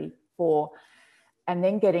 3, 4, and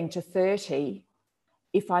then getting to 30,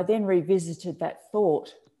 if I then revisited that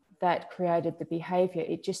thought that created the behavior,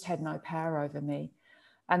 it just had no power over me.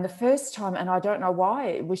 And the first time, and I don't know why,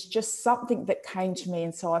 it was just something that came to me,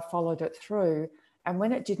 and so I followed it through. And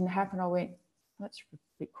when it didn't happen, I went, that's a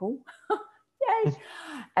bit cool. Yay.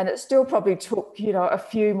 And it still probably took, a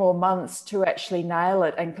few more months to actually nail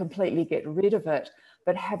it and completely get rid of it.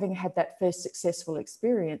 But having had that first successful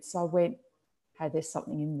experience, I went, hey, there's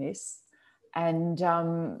something in this. And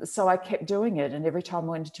so I kept doing it. And every time I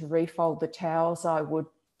wanted to refold the towels, I would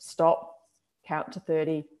stop, count to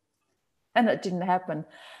 30, and it didn't happen.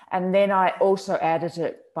 And then I also added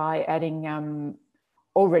it by adding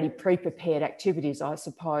already pre-prepared activities, I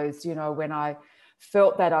suppose. When I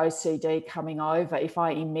felt that OCD coming over, if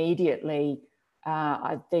I immediately,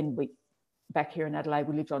 back here in Adelaide,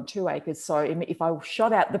 we lived on 2 acres. So if I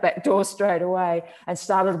shot out the back door straight away and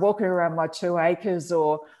started walking around my 2 acres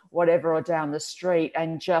or whatever, or down the street,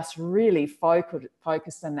 and just really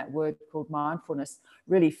focused on that word called mindfulness,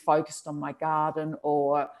 really focused on my garden,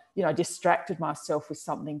 or, distracted myself with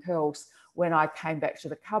something else, when I came back to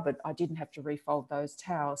the cupboard, I didn't have to refold those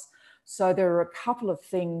towels. So there are a couple of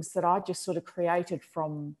things that I just sort of created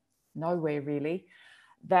from nowhere, really,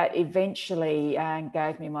 that eventually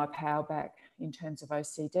gave me my power back in terms of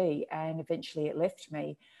OCD, and eventually it left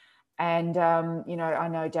me. And, I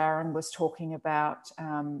know Darren was talking about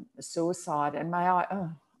suicide, and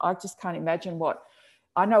I just can't imagine what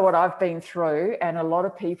I've been through, and a lot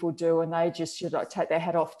of people do, and they just should take their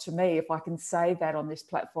hat off to me, if I can say that on this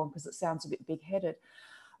platform, because it sounds a bit big-headed.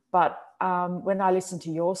 But when I listen to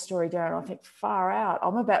your story, Darren, I think, far out,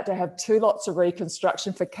 I'm about to have 2 lots of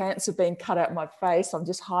reconstruction for cancer being cut out my face. I'm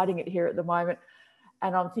just hiding it here at the moment.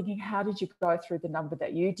 And I'm thinking, how did you go through the number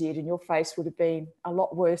that you did? And your face would have been a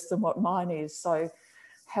lot worse than what mine is. So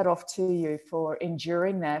hat off to you for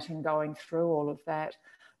enduring that and going through all of that.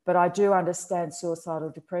 But I do understand suicidal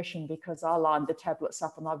depression, because I lined the tablets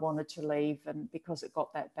up and I wanted to leave, and because it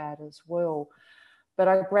got that bad as well. But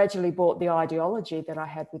I gradually brought the ideology that I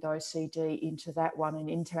had with OCD into that one, and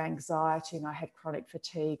into anxiety, and I had chronic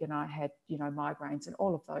fatigue, and I had, migraines and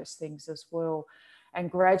all of those things as well. And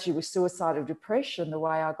gradually with suicidal depression, the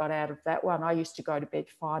way I got out of that one, I used to go to bed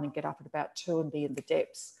fine and get up at about 2 and be in the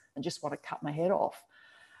depths and just want to cut my head off.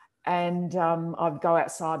 And I'd go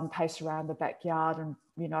outside and pace around the backyard, and,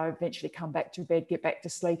 eventually come back to bed, get back to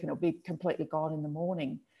sleep, and it'll be completely gone in the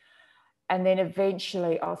morning. And then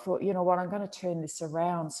eventually I thought, you know what, I'm going to turn this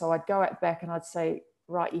around. So I'd go out back and I'd say,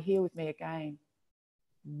 right, you're here with me again.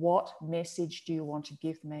 What message do you want to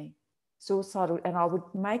give me? Suicidal, and I would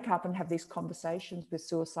make up and have these conversations with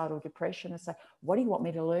suicidal depression and say, what do you want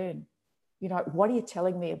me to learn? What are you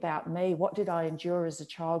telling me about me? What did I endure as a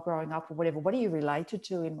child growing up, or whatever? What are you related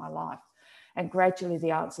to in my life? And gradually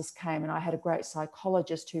the answers came, and I had a great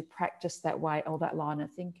psychologist who practiced that way, or that line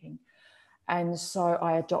of thinking. And so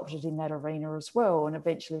I adopted in that arena as well. And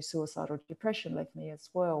eventually suicidal depression left me as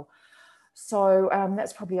well. So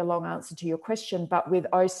that's probably a long answer to your question. But with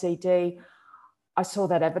OCD, I saw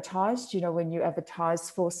that advertised, when you advertise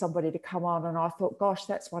for somebody to come on, and I thought, gosh,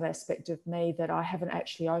 that's one aspect of me that I haven't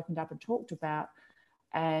actually opened up and talked about.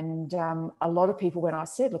 And a lot of people, when I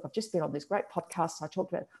said, look, I've just been on this great podcast, I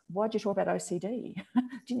talked about, why'd you talk about OCD?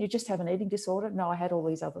 Didn't you just have an eating disorder? No, I had all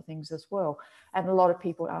these other things as well. And a lot of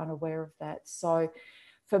people aren't aware of that. So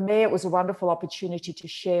for me, it was a wonderful opportunity to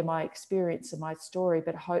share my experience and my story,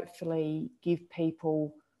 but hopefully give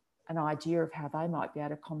people an idea of how they might be able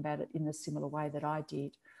to combat it in a similar way that I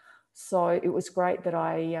did. So it was great that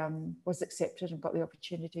I was accepted and got the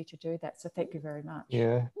opportunity to do that. So thank you very much.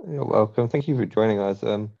 Yeah, you're welcome. Thank you for joining us.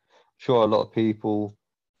 I'm sure a lot of people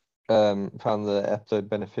found the episode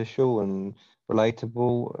beneficial and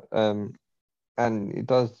relatable. And it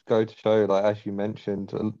does go to show, like, as you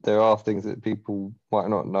mentioned, there are things that people might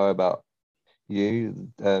not know about you.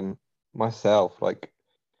 Myself, like,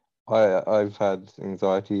 I've had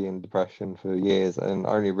anxiety and depression for years, and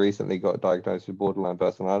only recently got diagnosed with borderline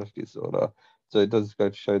personality disorder. So it does go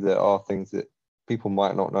to show there are things that people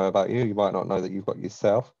might not know about you. You might not know that you've got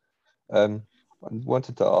yourself. I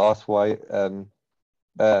wanted to ask why,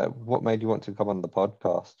 what made you want to come on the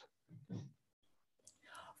podcast?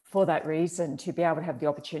 For that reason, to be able to have the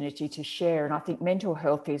opportunity to share. And I think mental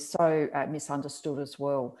health is so misunderstood as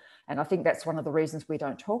well. And I think that's one of the reasons we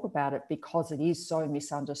don't talk about it, because it is so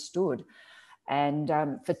misunderstood. And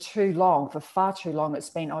for too long, for far too long, it's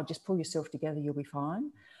been, oh, just pull yourself together, you'll be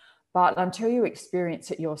fine. But until you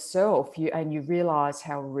experience it yourself, and you realize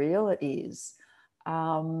how real it is,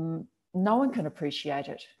 no one can appreciate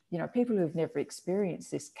it. You know, people who've never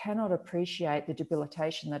experienced this cannot appreciate the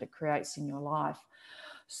debilitation that it creates in your life.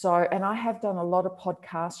 So, and I have done a lot of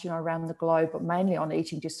podcasts, you know, around the globe, but mainly on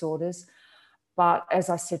eating disorders. But as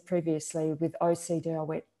I said previously, with OCD, I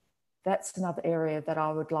went, that's another area that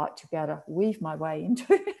I would like to be able to weave my way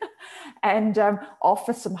into and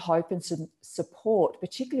offer some hope and some support,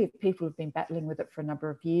 particularly if people have been battling with it for a number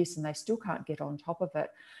of years and they still can't get on top of it.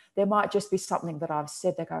 There might just be something that I've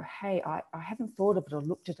said, they go, hey, I haven't thought of it or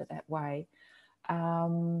looked at it that way.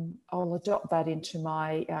 I'll adopt that into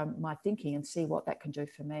my my thinking and see what that can do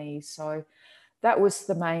for me. So that was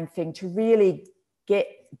the main thing, to really get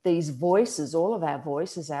these voices, all of our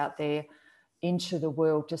voices out there into the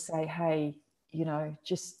world, to say, hey, you know,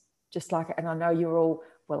 just like, and I know you're all,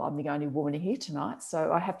 well, I'm the only woman here tonight,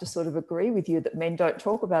 so I have to sort of agree with you that men don't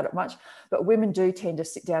talk about it much, but women do tend to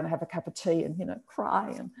sit down and have a cup of tea and, you know,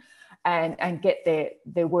 cry and get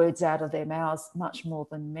their words out of their mouths much more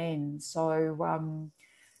than men. So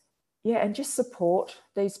yeah, and just support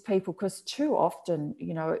these people, because too often,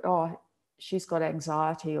 you know, oh, she's got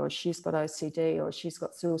anxiety, or she's got OCD, or she's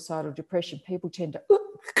got suicidal depression. People tend to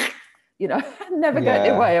you know, navigate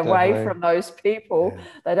their way away from those people. Yeah.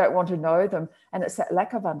 They don't want to know them. And it's that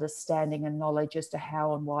lack of understanding and knowledge as to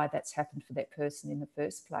how and why that's happened for that person in the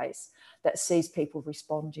first place that sees people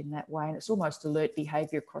respond in that way. And it's almost alert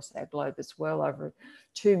behaviour across our globe as well, over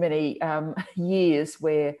too many years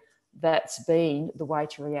where that's been the way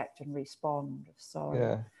to react and respond. So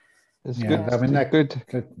yeah. It's yeah, good. I mean, that good.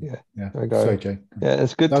 Yeah. Sorry, Jay. Yeah,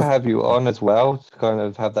 it's good to have you on as well, to kind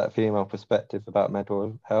of have that female perspective about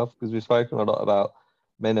mental health, because we've spoken a lot about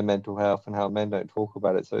men and mental health and how men don't talk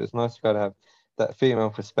about it. So it's nice to kind of have that female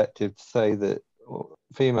perspective to say that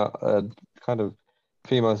females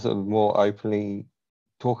sort of more openly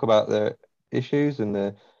talk about their issues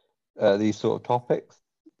and these sort of topics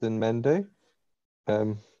than men do.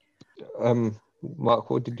 Mark,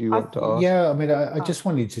 what did you want to ask? Yeah, I mean, I just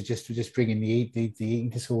wanted to just bring in the eating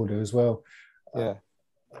disorder as well. Yeah.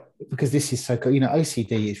 Because this is so, you know,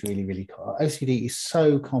 OCD is really OCD is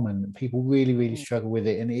so common. People really struggle with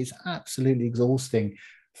it, and it's absolutely exhausting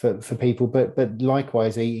for people. But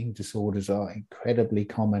likewise, eating disorders are incredibly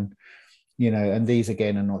common, you know, and these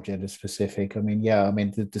again are not gender specific. I mean, yeah, I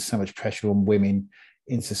mean, there's so much pressure on women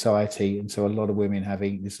in society, and so a lot of women have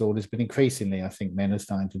eating disorders, but increasingly I think men are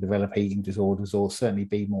starting to develop eating disorders, or certainly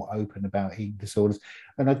be more open about eating disorders.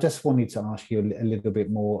 And I just wanted to ask you a little bit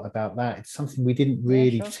more about that. It's something we didn't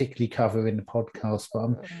really particularly cover in the podcast, but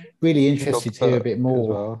I'm really interested to hear a bit more.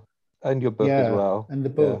 Well. And your book as well. And the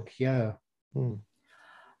book,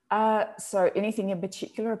 So anything in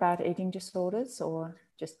particular about eating disorders, or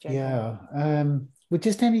just general? Well,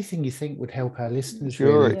 just anything you think would help our listeners,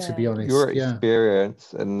 really, to be honest. Your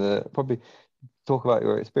experience, and probably talk about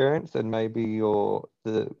your experience, and maybe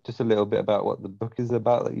just a little bit about what the book is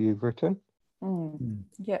about that you've written.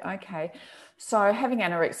 Yeah, okay. So having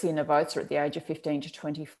anorexia nervosa at the age of 15 to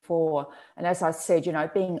 24, and as I said, you know,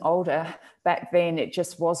 being older, back then it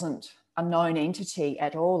just wasn't a known entity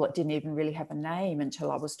at all. It didn't even really have a name until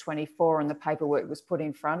I was 24 and the paperwork was put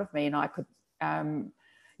in front of me, and I could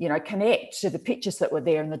you know, connect to the pictures that were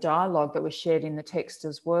there and the dialogue that was shared in the text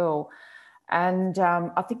as well. And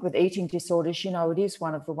I think with eating disorders, you know, it is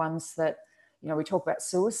one of the ones that, you know, we talk about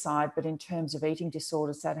suicide, but in terms of eating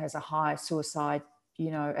disorders, that has a high suicide, you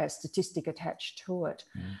know, a statistic attached to it.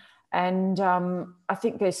 And I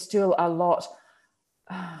think there's still a lot,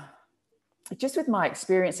 just with my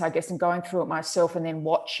experience, I guess, and going through it myself and then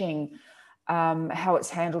watching how it's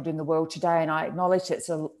handled in the world today. And I acknowledge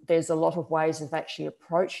that there's a lot of ways of actually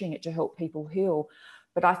approaching it to help people heal.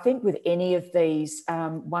 But I think with any of these,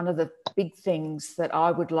 one of the big things that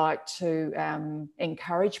I would like to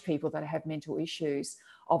encourage people that have mental issues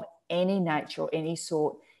of any nature or any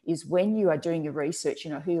sort is, when you are doing your research,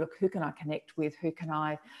 you know, who can I connect with? Who can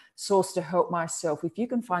I source to help myself? If you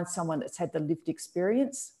can find someone that's had the lived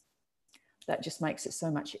experience, that just makes it so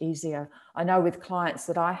much easier. I know with clients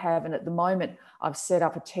that I have, and at the moment I've set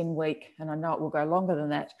up a 10-week, and I know it will go longer than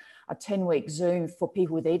that, a 10-week Zoom for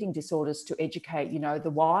people with eating disorders to educate, you know, the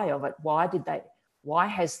why of it. Why did they Why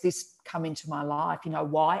has this come into my life? You know,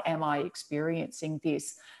 why am I experiencing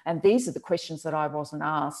this? And these are the questions that I wasn't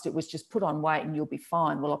asked. It was just put on weight and you'll be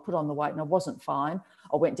fine. Well, I put on the weight and I wasn't fine.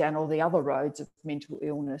 I went down all the other roads of mental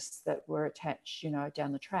illness that were attached, you know,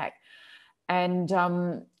 down the track. And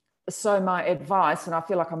so my advice, and I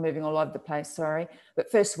feel like I'm moving all over the place, sorry,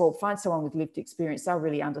 but first of all, find someone with lived experience. They'll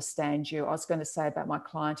really understand you. I was going to say about my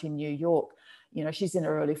client in New York, you know, she's in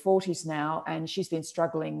her early 40s now, and she's been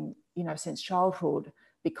struggling, you know, since childhood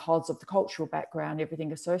because of the cultural background,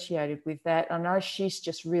 everything associated with that. I know she's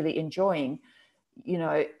just really enjoying, you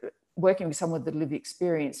know, working with someone with the lived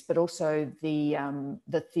experience, but also the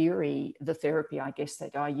therapy, I guess,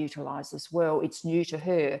 that I utilize as well. It's new to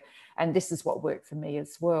her, and this is what worked for me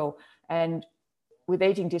as well. And with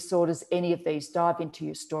eating disorders, any of these, dive into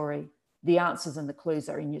your story. The answers and the clues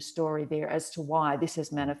are in your story there as to why this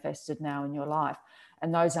has manifested now in your life.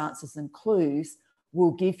 And those answers and clues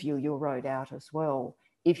will give you your road out as well,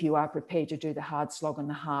 if you are prepared to do the hard slog and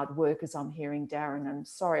the hard work, as I'm hearing Darren. And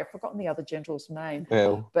sorry, I've forgotten the other gentleman's name,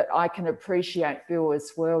 Bill. But I can appreciate Bill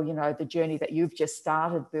as well, you know, the journey that you've just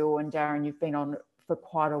started, Bill, and Darren, you've been on for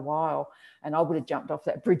quite a while. And I would have jumped off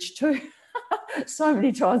that bridge too so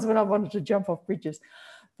many times when I wanted to jump off bridges.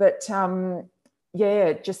 But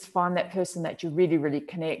yeah, just find that person that you really, really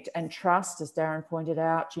connect and trust, as Darren pointed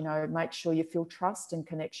out. You know, make sure you feel trust and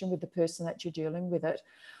connection with the person that you're dealing with it.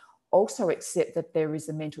 Also accept that there is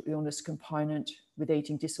a mental illness component with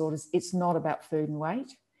eating disorders. It's not about food and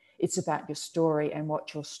weight. It's about your story and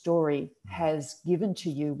what your story has given to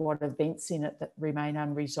you, what events in it that remain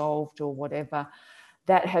unresolved or whatever,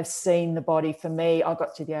 that have seen the body. For me, I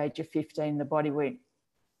got to the age of 15, the body went,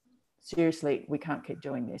 seriously, we can't keep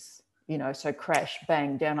doing this. You know, so crash,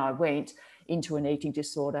 bang, down I went into an eating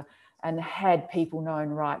disorder. And had people known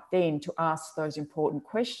right then to ask those important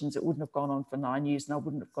questions, it wouldn't have gone on for 9 years and I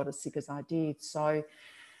wouldn't have got as sick as I did. So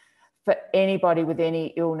for anybody with any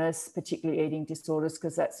illness, particularly eating disorders,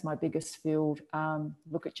 because that's my biggest field,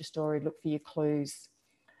 look at your story, look for your clues,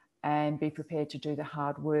 and be prepared to do the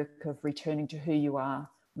hard work of returning to who you are,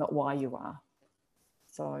 not why you are.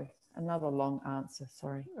 So another long answer,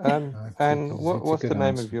 sorry. And what's the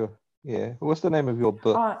name of your what's the name of your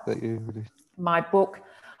book that you released? My book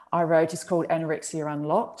I wrote is called Anorexia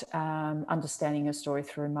Unlocked, Understanding a Story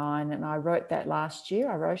Through Mine. And I wrote that last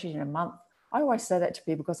year. I wrote it in a month. I always say that to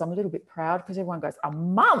people because I'm a little bit proud, because everyone goes, a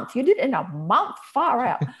month? You did it in a month? Far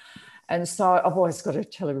out. And so I've always got to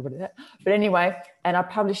tell everybody that. But anyway, and I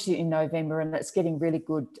published it in November, and it's getting really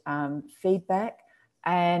good feedback.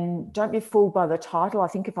 And don't be fooled by the title. I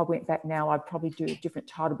think if I went back now, I'd probably do a different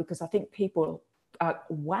title, because I think people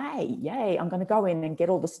yay, I'm going to go in and get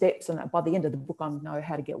all the steps, and by the end of the book I know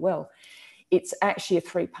how to get well. It's actually a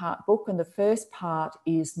 3-part book, and the first part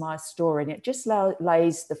is my story, and it just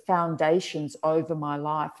lays the foundations over my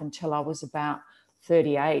life until I was about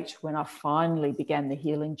 38, when I finally began the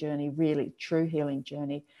healing journey, really true healing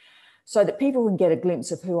journey, so that people can get a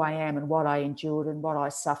glimpse of who I am and what I endured and what I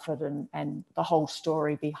suffered, and the whole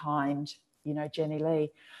story behind, you know, Jenny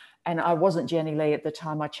Lee. And I wasn't Jenny Lee at the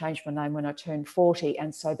time. I changed my name when I turned 40.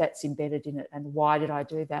 And so that's embedded in it. And why did I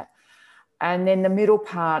do that? And then the middle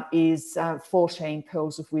part is 14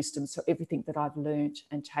 pearls of wisdom. So everything that I've learned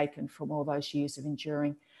and taken from all those years of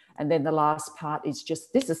enduring. And then the last part is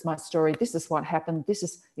just, this is my story. This is what happened. This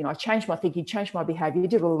is, you know, I changed my thinking, changed my behavior,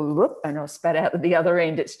 did a little whoop, and I spat out at the other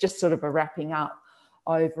end. It's just sort of a wrapping up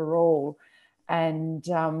overall. And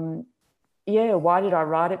yeah, why did I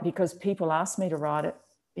write it? Because people asked me to write it.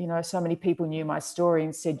 You know, so many people knew my story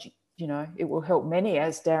and said, you know, it will help many,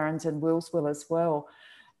 as Darren's and Will's will as well.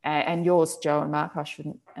 And yours, Joe and Mark, I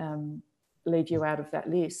shouldn't leave you out of that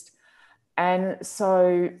list. And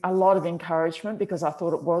so a lot of encouragement, because I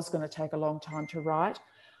thought it was going to take a long time to write.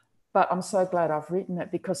 But I'm so glad I've written it,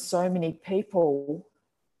 because so many people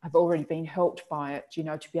have already been helped by it, you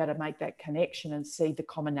know, to be able to make that connection and see the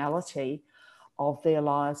commonality of their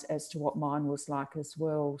lives as to what mine was like as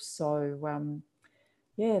well. So,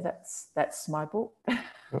 yeah, that's my book.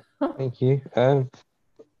 Thank you.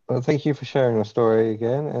 Well, thank you for sharing your story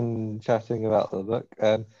again and chatting about the book.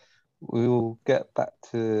 We will get back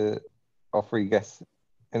to our 3 guests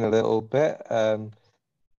in a little bit and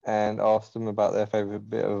ask them about their favourite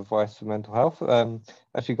bit of advice for mental health.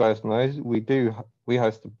 As you guys know, we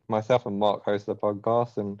host, myself and Mark host the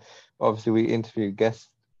podcast, and obviously we interview guests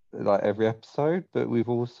like every episode, but we've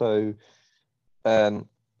also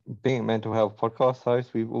being a mental health podcast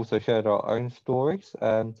host, we've also shared our own stories.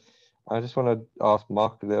 I just want to ask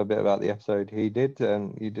Mark a little bit about the episode he did.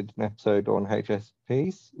 You did an episode on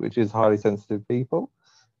HSPs, which is highly sensitive people,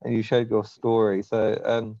 and you shared your story.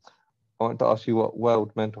 So I want to ask you what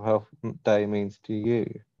World Mental Health Day means to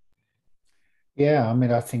you. Yeah, I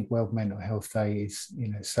mean, I think World Mental Health Day is,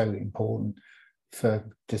 so important for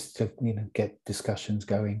just to, get discussions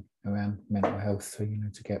going around mental health,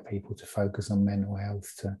 to get people to focus on mental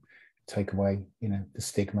health, to take away, the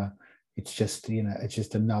stigma. It's just, it's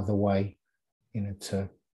just another way, to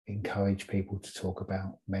encourage people to talk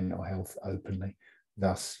about mental health openly,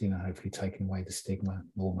 thus, hopefully taking away the stigma,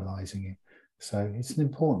 normalizing it. So it's an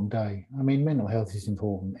important day. I mean, mental health is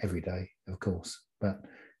important every day, of course, but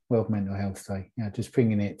World Mental Health Day, just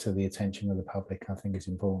bringing it to the attention of the public, I think is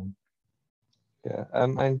important. Yeah,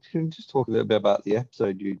 and can you just talk a little bit about the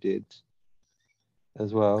episode you did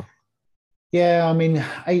as well? Yeah, I mean,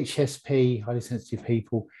 HSP, highly sensitive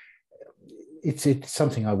people, it's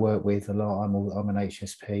something I work with a lot. I'm an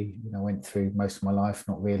HSP. I went through most of my life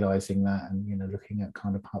not realizing that, and looking at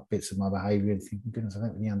kind of bits of my behaviour and thinking, goodness, I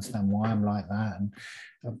don't really understand why I'm like that, and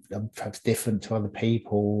I'm perhaps different to other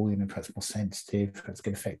people. Perhaps more sensitive, perhaps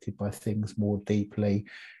get affected by things more deeply.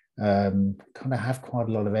 Kind of have quite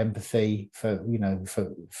a lot of empathy for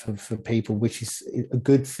people, which is a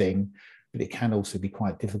good thing. But it can also be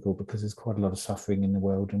quite difficult because there's quite a lot of suffering in the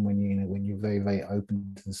world, and when you're very, very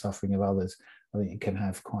open to the suffering of others, I think it can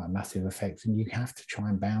have quite a massive effect. And you have to try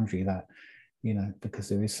and boundary that, because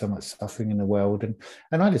there is so much suffering in the world. And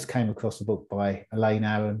I just came across a book by Elaine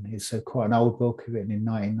Aron. It's quite an old book, written in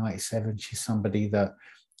 1997. She's somebody that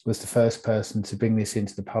was the first person to bring this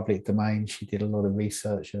into the public domain. She did a lot of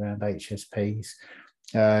research around HSPs.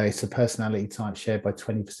 It's a personality type shared by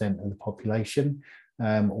 20% of the population,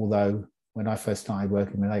 although when I first started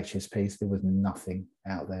working with HSPs, there was nothing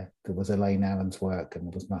out there. There was Elaine Aron's work and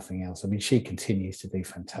there was nothing else. I mean, she continues to do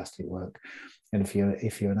fantastic work. And if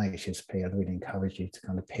you're an HSP, I'd really encourage you to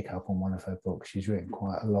kind of pick up on one of her books. She's written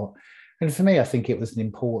quite a lot. And for me, I think it was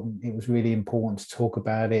really important to talk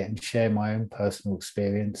about it and share my own personal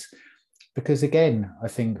experience. Because again, I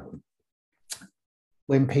think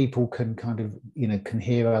when people can kind of, can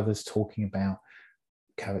hear others talking about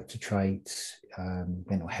character traits,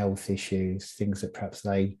 mental health issues, things that perhaps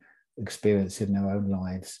they experience in their own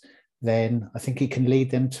lives, then I think it can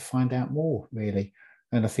lead them to find out more, really.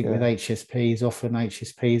 And I think with HSPs, often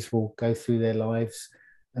HSPs will go through their lives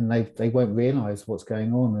and they won't realise what's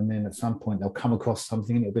going on. And then at some point they'll come across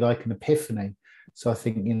something and it'll be like an epiphany. So I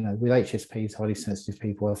think, with HSPs, highly sensitive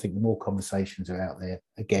people, I think the more conversations are out there,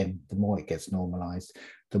 again, the more it gets normalised,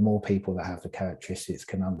 the more people that have the characteristics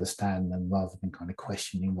can understand them rather than kind of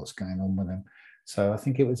questioning what's going on with them. So I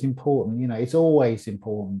think it was important, it's always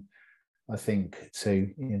important, I think,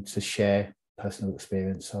 to share personal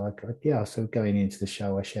experience. So so going into the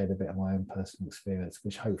show, I shared a bit of my own personal experience,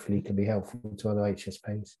 which hopefully can be helpful to other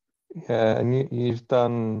HSPs. Yeah, and you've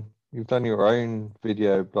done your own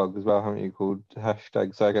video blog as well, haven't you, called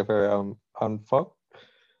 #Psychotherapy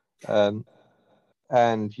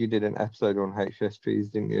and you did an episode on HSPs,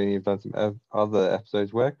 didn't you? And you've done some other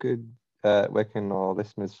episodes. Where can our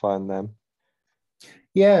listeners find them?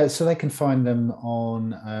 Yeah, so they can find them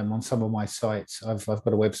on some of my sites. I've got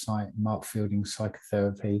a website,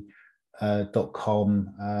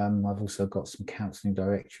 markfieldingpsychotherapy.com. I've also got some counselling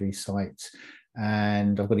directory sites,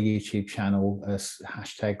 and I've got a YouTube channel,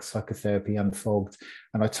 #psychotherapy_unfogged.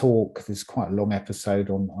 And I talk, there's quite a long episode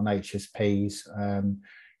on HSPs.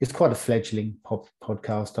 It's quite a fledgling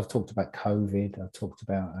podcast. I've talked about COVID. I've talked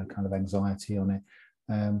about kind of anxiety on it.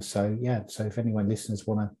 So if anyone listeners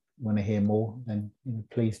want to hear more, then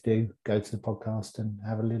please do go to the podcast and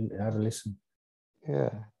have a listen.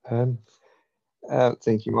 Yeah.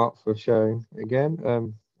 Thank you, Mark, for sharing again,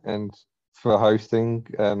 and for hosting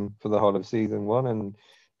for the whole of season 1 and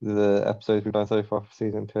the episodes we've done so far for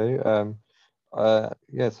season 2.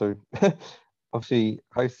 So obviously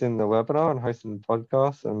hosting the webinar and hosting the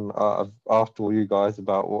podcast, and I've asked all you guys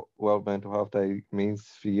about what World Mental Health Day means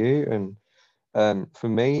for you. And for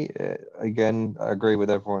me, again, I agree with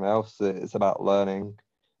everyone else that it's about learning,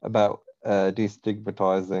 about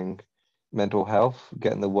destigmatizing mental health,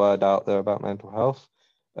 getting the word out there about mental health.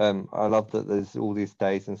 I love that there's all these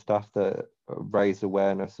days and stuff that raise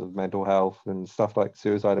awareness of mental health and stuff like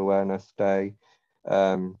Suicide Awareness Day,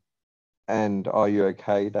 and Are You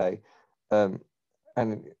Okay Day. And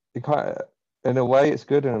it kind of, in a way it's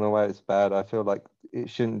good and in a way it's bad. I feel like it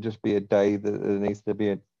shouldn't just be a day that there needs to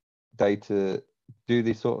be a day to do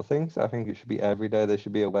these sort of things. I think it should be every day there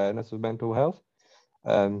should be awareness of mental health.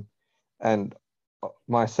 And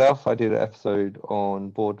myself, I did an episode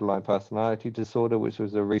on borderline personality disorder, which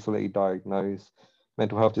was a recently diagnosed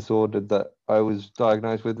mental health disorder that I was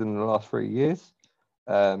diagnosed with in the last 3 years.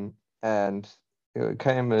 And it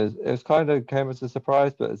came as a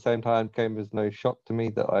surprise, but at the same time came as no shock to me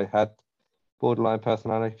that I had borderline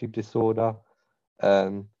personality disorder.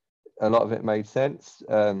 A lot of it made sense.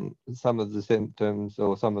 Some of the symptoms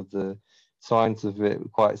or some of the signs of it were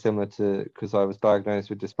quite similar to, because I was diagnosed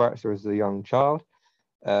with dyspraxia as a young child,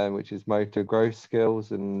 which is motor growth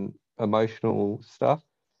skills and emotional stuff.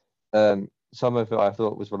 Some of it I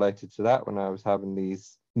thought was related to that when I was having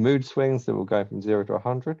these mood swings that were going from 0 to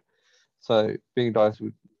 100. So being diagnosed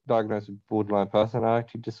with borderline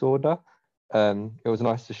personality disorder, it was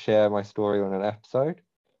nice to share my story on an episode.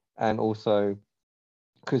 And also,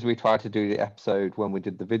 because we tried to do the episode when we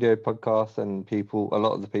did the video podcast, and a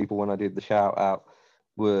lot of the people when I did the shout out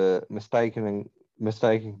were mistaking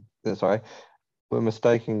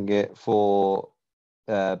it for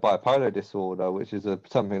bipolar disorder, which is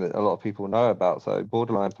something that a lot of people know about. So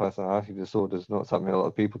borderline personality disorder is not something a lot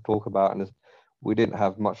of people talk about, and we didn't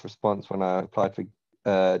have much response when I applied for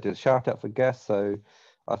did a shout out for guests. So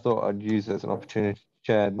I thought I'd use it as an opportunity to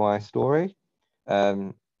share my story.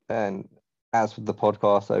 And as for the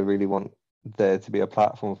podcast, I really want there to be a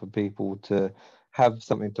platform for people to have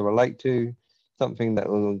something to relate to, something that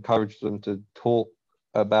will encourage them to talk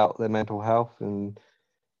about their mental health. And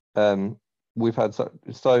we've had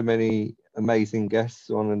so many amazing guests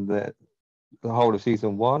on in the whole of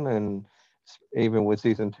season 1, and even with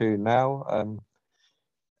season 2 now.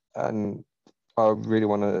 And I really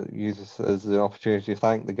want to use this as an opportunity to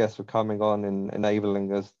thank the guests for coming on and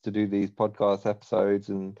enabling us to do these podcast episodes,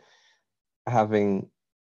 and having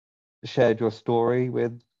shared your story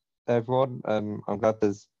with everyone. I'm glad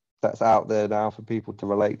that's out there now for people to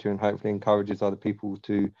relate to, and hopefully encourages other people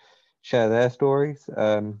to share their stories.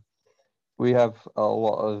 We have a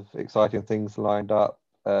lot of exciting things lined up,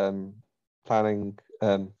 planning.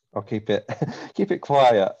 I'll keep it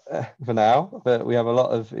quiet for now, but we have a lot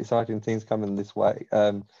of exciting things coming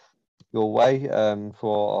your way,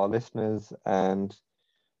 for our listeners and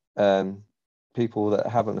people that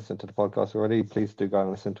haven't listened to the podcast already. Please do go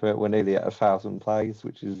and listen to it. We're nearly at 1,000 plays,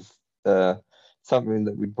 which is something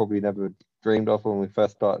that we probably never dreamed of when we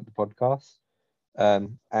first started the podcast.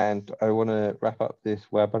 And I want to wrap up this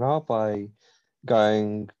webinar by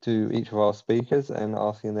going to each of our speakers and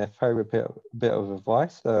asking their favorite bit of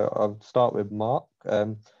advice. So I'll start with Mark.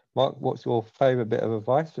 Mark, what's your favorite bit of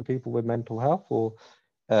advice for people with mental health, or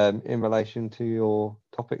in relation to your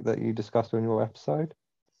topic that you discussed on your episode?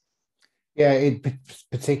 Yeah,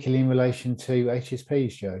 particularly in relation to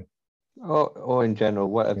HSPs, Joe. Or in general,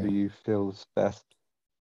 whatever you feel is best.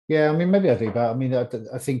 Yeah, I mean, maybe I do, but I mean, I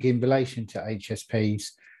think in relation to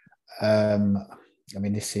HSPs, I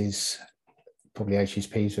mean, this is probably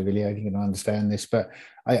HSPs are really only going to understand this, but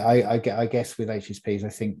I guess with HSPs, I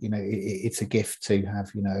think, it's a gift to have,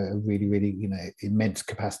 a really, really, immense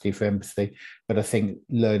capacity for empathy. But I think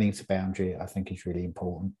learning to boundary, I think, is really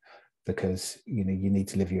important, because, you need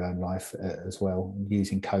to live your own life as well,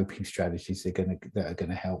 using coping strategies that are going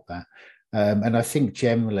to help that. And I think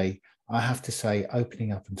generally, I have to say,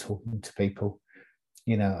 opening up and talking to people,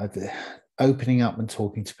 opening up and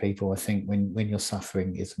talking to people, I think when you're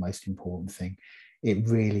suffering is the most important thing. It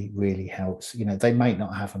really, really helps. They might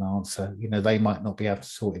not have an answer, they might not be able to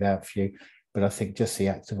sort it out for you, but I think just the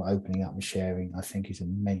act of opening up and sharing, I think, is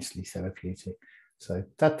immensely therapeutic. So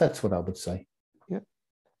that's what I would say. Yeah.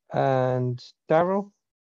 And Daryl,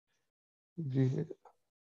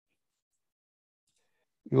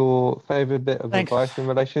 your favorite bit of advice in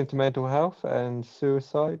relation to mental health and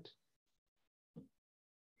suicide?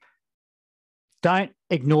 Don't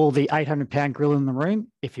ignore the 800-pound gorilla in the room.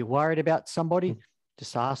 If you're worried about somebody,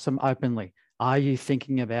 just ask them openly, are you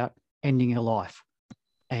thinking about ending your life?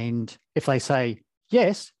 And if they say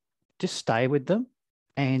yes, just stay with them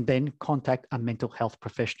and then contact a mental health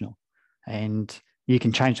professional. And you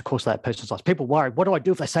can change the course of that person's life. People worry, what do I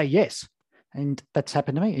do if they say yes? And that's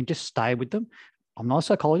happened to me. And just stay with them. I'm not a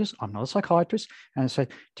psychologist. I'm not a psychiatrist. And I said,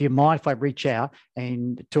 do you mind if I reach out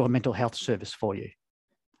and do a mental health service for you?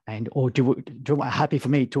 Or do you happy for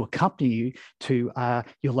me to accompany you to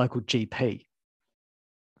your local GP?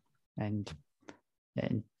 And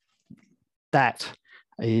that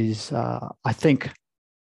is, I think,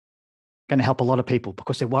 going to help a lot of people,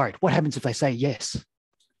 because they're worried. What happens if they say yes?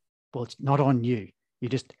 Well, it's not on you. You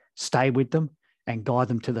just stay with them and guide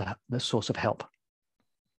them to the source of help.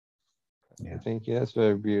 Yeah. Thank you. That's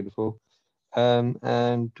very beautiful.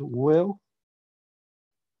 And Will,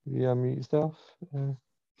 you unmute yourself.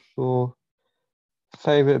 Your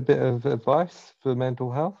favorite bit of advice for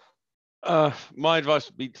mental health? My advice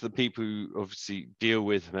would be to the people who obviously deal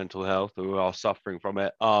with mental health or who are suffering from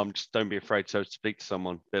it. Just don't be afraid to speak to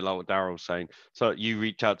someone, a bit like what Daryl was saying. So you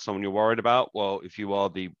reach out to someone you're worried about. Well, if you are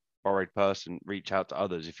the worried person, reach out to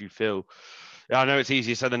others. If you feel I know it's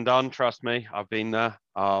easier said than done. Trust me, I've been there.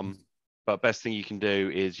 But best thing you can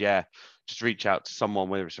do is, just reach out to someone,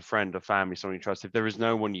 whether it's a friend or family, someone you trust. If there is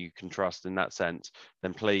no one you can trust in that sense,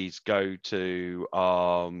 then please go to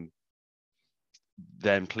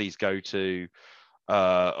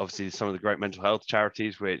obviously some of the great mental health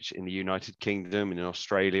charities, which in the United Kingdom and in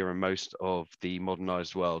Australia and most of the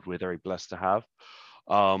modernized world, we're very blessed to have.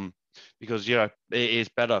 Because it is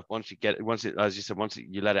better once you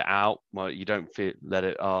let it out. Well, you don't let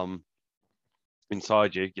it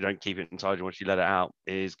inside you. You don't keep it inside you. Once you let it out,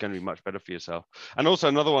 it is going to be much better for yourself. And also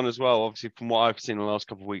another one as well, obviously from what I've seen in the last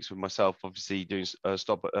couple of weeks with myself, obviously doing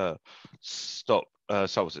Sober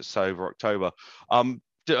October.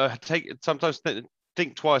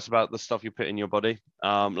 Think twice about the stuff you put in your body.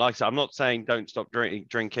 Like I said, I'm not saying don't stop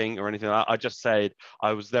drinking or anything like that. I just said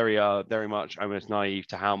I was very much almost naive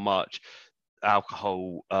to how much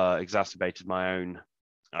alcohol exacerbated my own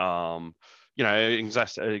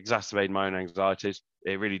exacerbated my own anxieties.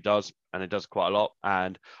 It really does, and it does quite a lot.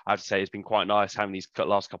 And I have to say, it's been quite nice having these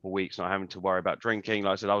last couple of weeks not having to worry about drinking.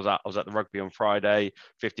 Like I said, I was at the rugby on Friday,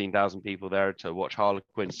 15,000 people there to watch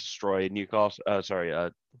Harlequins destroy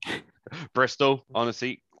Bristol.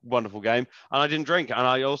 Honestly, wonderful game. And I didn't drink, and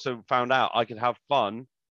I also found out I could have fun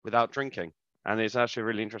without drinking. And it's actually a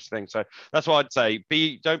really interesting thing. So that's what I'd say.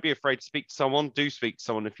 Don't be afraid to speak to someone. Do speak to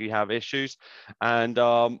someone if you have issues. And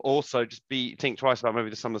also just think twice about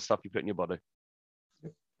maybe some of the stuff you put in your body.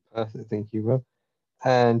 Perfect. Thank you, Rob.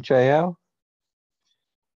 And JL?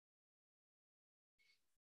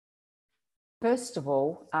 First of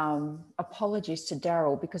all, apologies to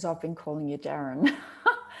Daryl, because I've been calling you Darren.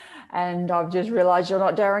 And I've just realised you're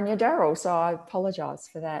not Darren, you're Daryl. So I apologise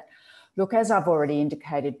for that. Look, as I've already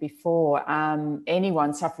indicated before,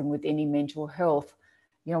 anyone suffering with any mental health,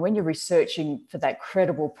 when you're researching for that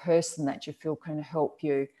credible person that you feel can help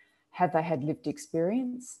you, have they had lived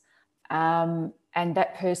experience? And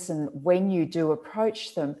that person, when you do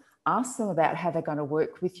approach them, ask them about how they're going to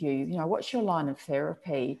work with you. What's your line of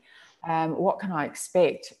therapy? What can I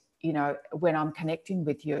expect, when I'm connecting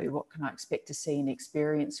with you? What can I expect to see and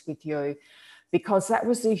experience with you? Because that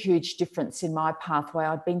was a huge difference in my pathway.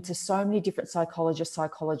 I'd been to so many different psychologists,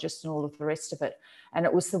 and all of the rest of it. And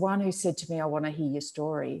it was the one who said to me, I want to hear your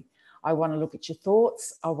story. I want to look at your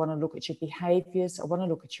thoughts. I want to look at your behaviors. I want to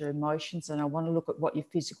look at your emotions, and I want to look at what your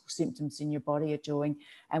physical symptoms in your body are doing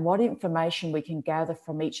and what information we can gather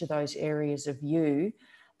from each of those areas of you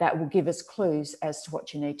that will give us clues as to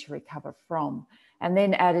what you need to recover from. And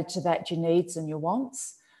then added to that, your needs and your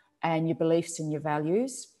wants and your beliefs and your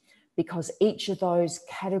values, because each of those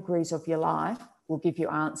categories of your life will give you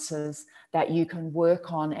answers that you can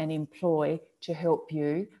work on and employ to help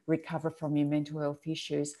you recover from your mental health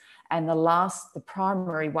issues. And the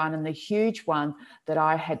primary one and the huge one that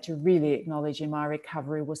I had to really acknowledge in my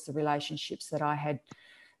recovery was the relationships that I had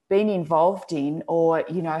been involved in or,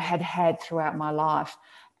 had throughout my life.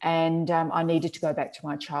 And I needed to go back to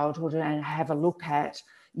my childhood and have a look at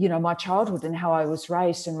my childhood and how I was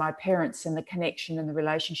raised and my parents and the connection and the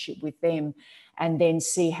relationship with them, and then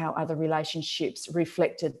see how other relationships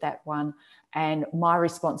reflected that one and my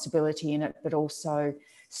responsibility in it, but also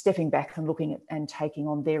stepping back and looking at and taking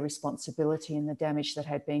on their responsibility and the damage that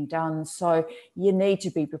had been done. So you need to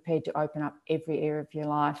be prepared to open up every area of your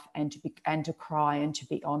life and to cry and to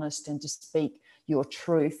be honest and to speak your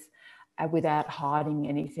truth without hiding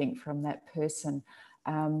anything from that person.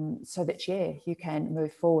 So that, you can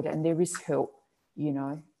move forward, and there is help,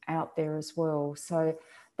 out there as well. So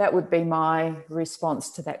that would be my response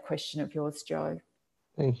to that question of yours, Joe.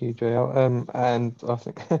 Thank you, JL. And I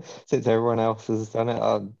think since everyone else has done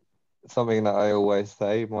it, something that I always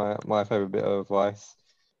say, my favourite bit of advice,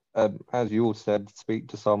 as you all said, speak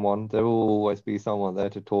to someone. There will always be someone there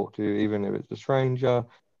to talk to, even if it's a stranger,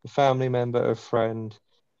 a family member, a friend,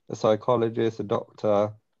 a psychologist, a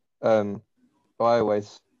doctor.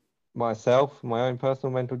 Myself, my own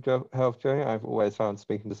personal mental health journey, I've always found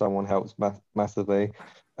speaking to someone helps massively.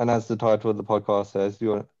 And as the title of the podcast says,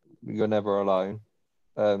 you're never alone.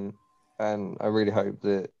 And I really hope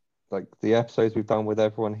that the episodes we've done with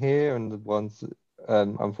everyone here and the ones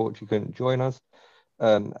that unfortunately couldn't join us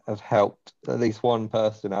have helped at least one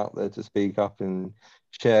person out there to speak up and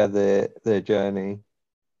share their journey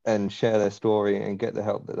and share their story and get the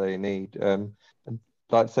help that they need.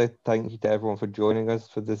 I'd like to say thank you to everyone for joining us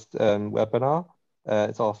for this webinar.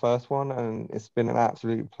 It's our first one, and it's been an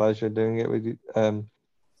absolute pleasure doing it with you.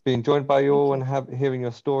 Being joined by you all and hearing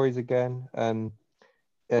your stories again, and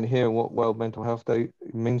hearing what World Mental Health Day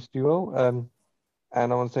means to you all. And I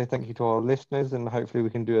want to say thank you to our listeners, and hopefully we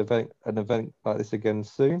can do an event like this again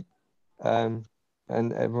soon. And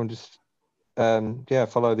everyone just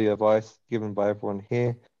follow the advice given by everyone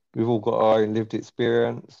here. We've all got our own lived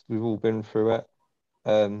experience. We've all been through it.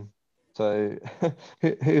 So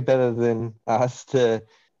who better than us to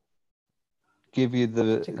give you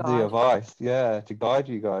the advice, to guide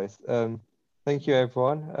you guys. Thank you,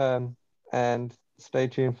 everyone. And stay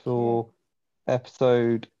tuned for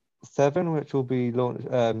episode 7, which will be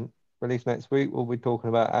released next week. We'll be talking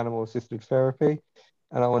about animal-assisted therapy.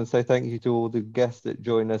 And I want to say thank you to all the guests that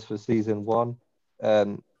joined us for season 1,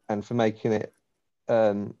 and for making it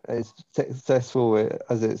as successful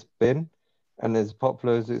as it's been, and as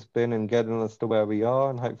popular as it's been, and getting us to where we are.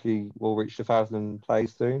 And hopefully we'll reach 1,000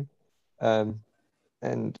 plays soon.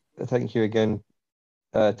 And thank you again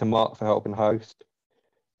to Mark for helping host.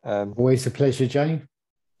 Always a pleasure, Jane.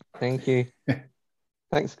 Thank you.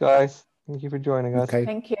 Thanks, guys. Thank you for joining us. Okay.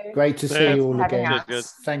 Thank you. Great to see you all again.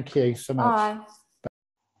 Us. Thank you so much. Bye.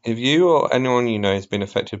 If you or anyone you know has been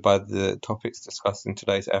affected by the topics discussed in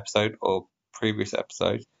today's episode or previous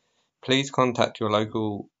episodes, please contact your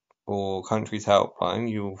local or country's helpline.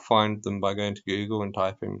 You will find them by going to Google and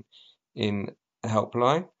typing in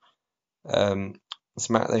helpline.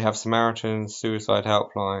 They have Samaritan's Suicide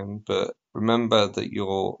Helpline, but remember that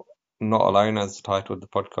you're not alone, as the title of the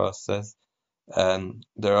podcast says.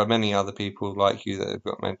 There are many other people like you that have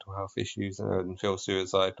got mental health issues and feel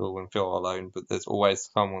suicidal and feel alone, but there's always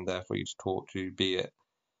someone there for you to talk to, be it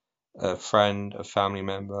a friend, a family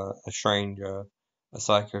member, a stranger, a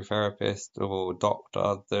psychotherapist, or a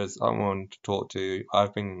doctor. There's someone to talk to.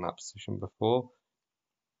 I've been in that position before,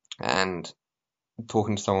 and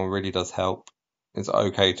talking to someone really does help. It's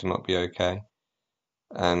okay to not be okay.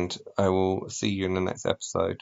 And I will see you in the next episode.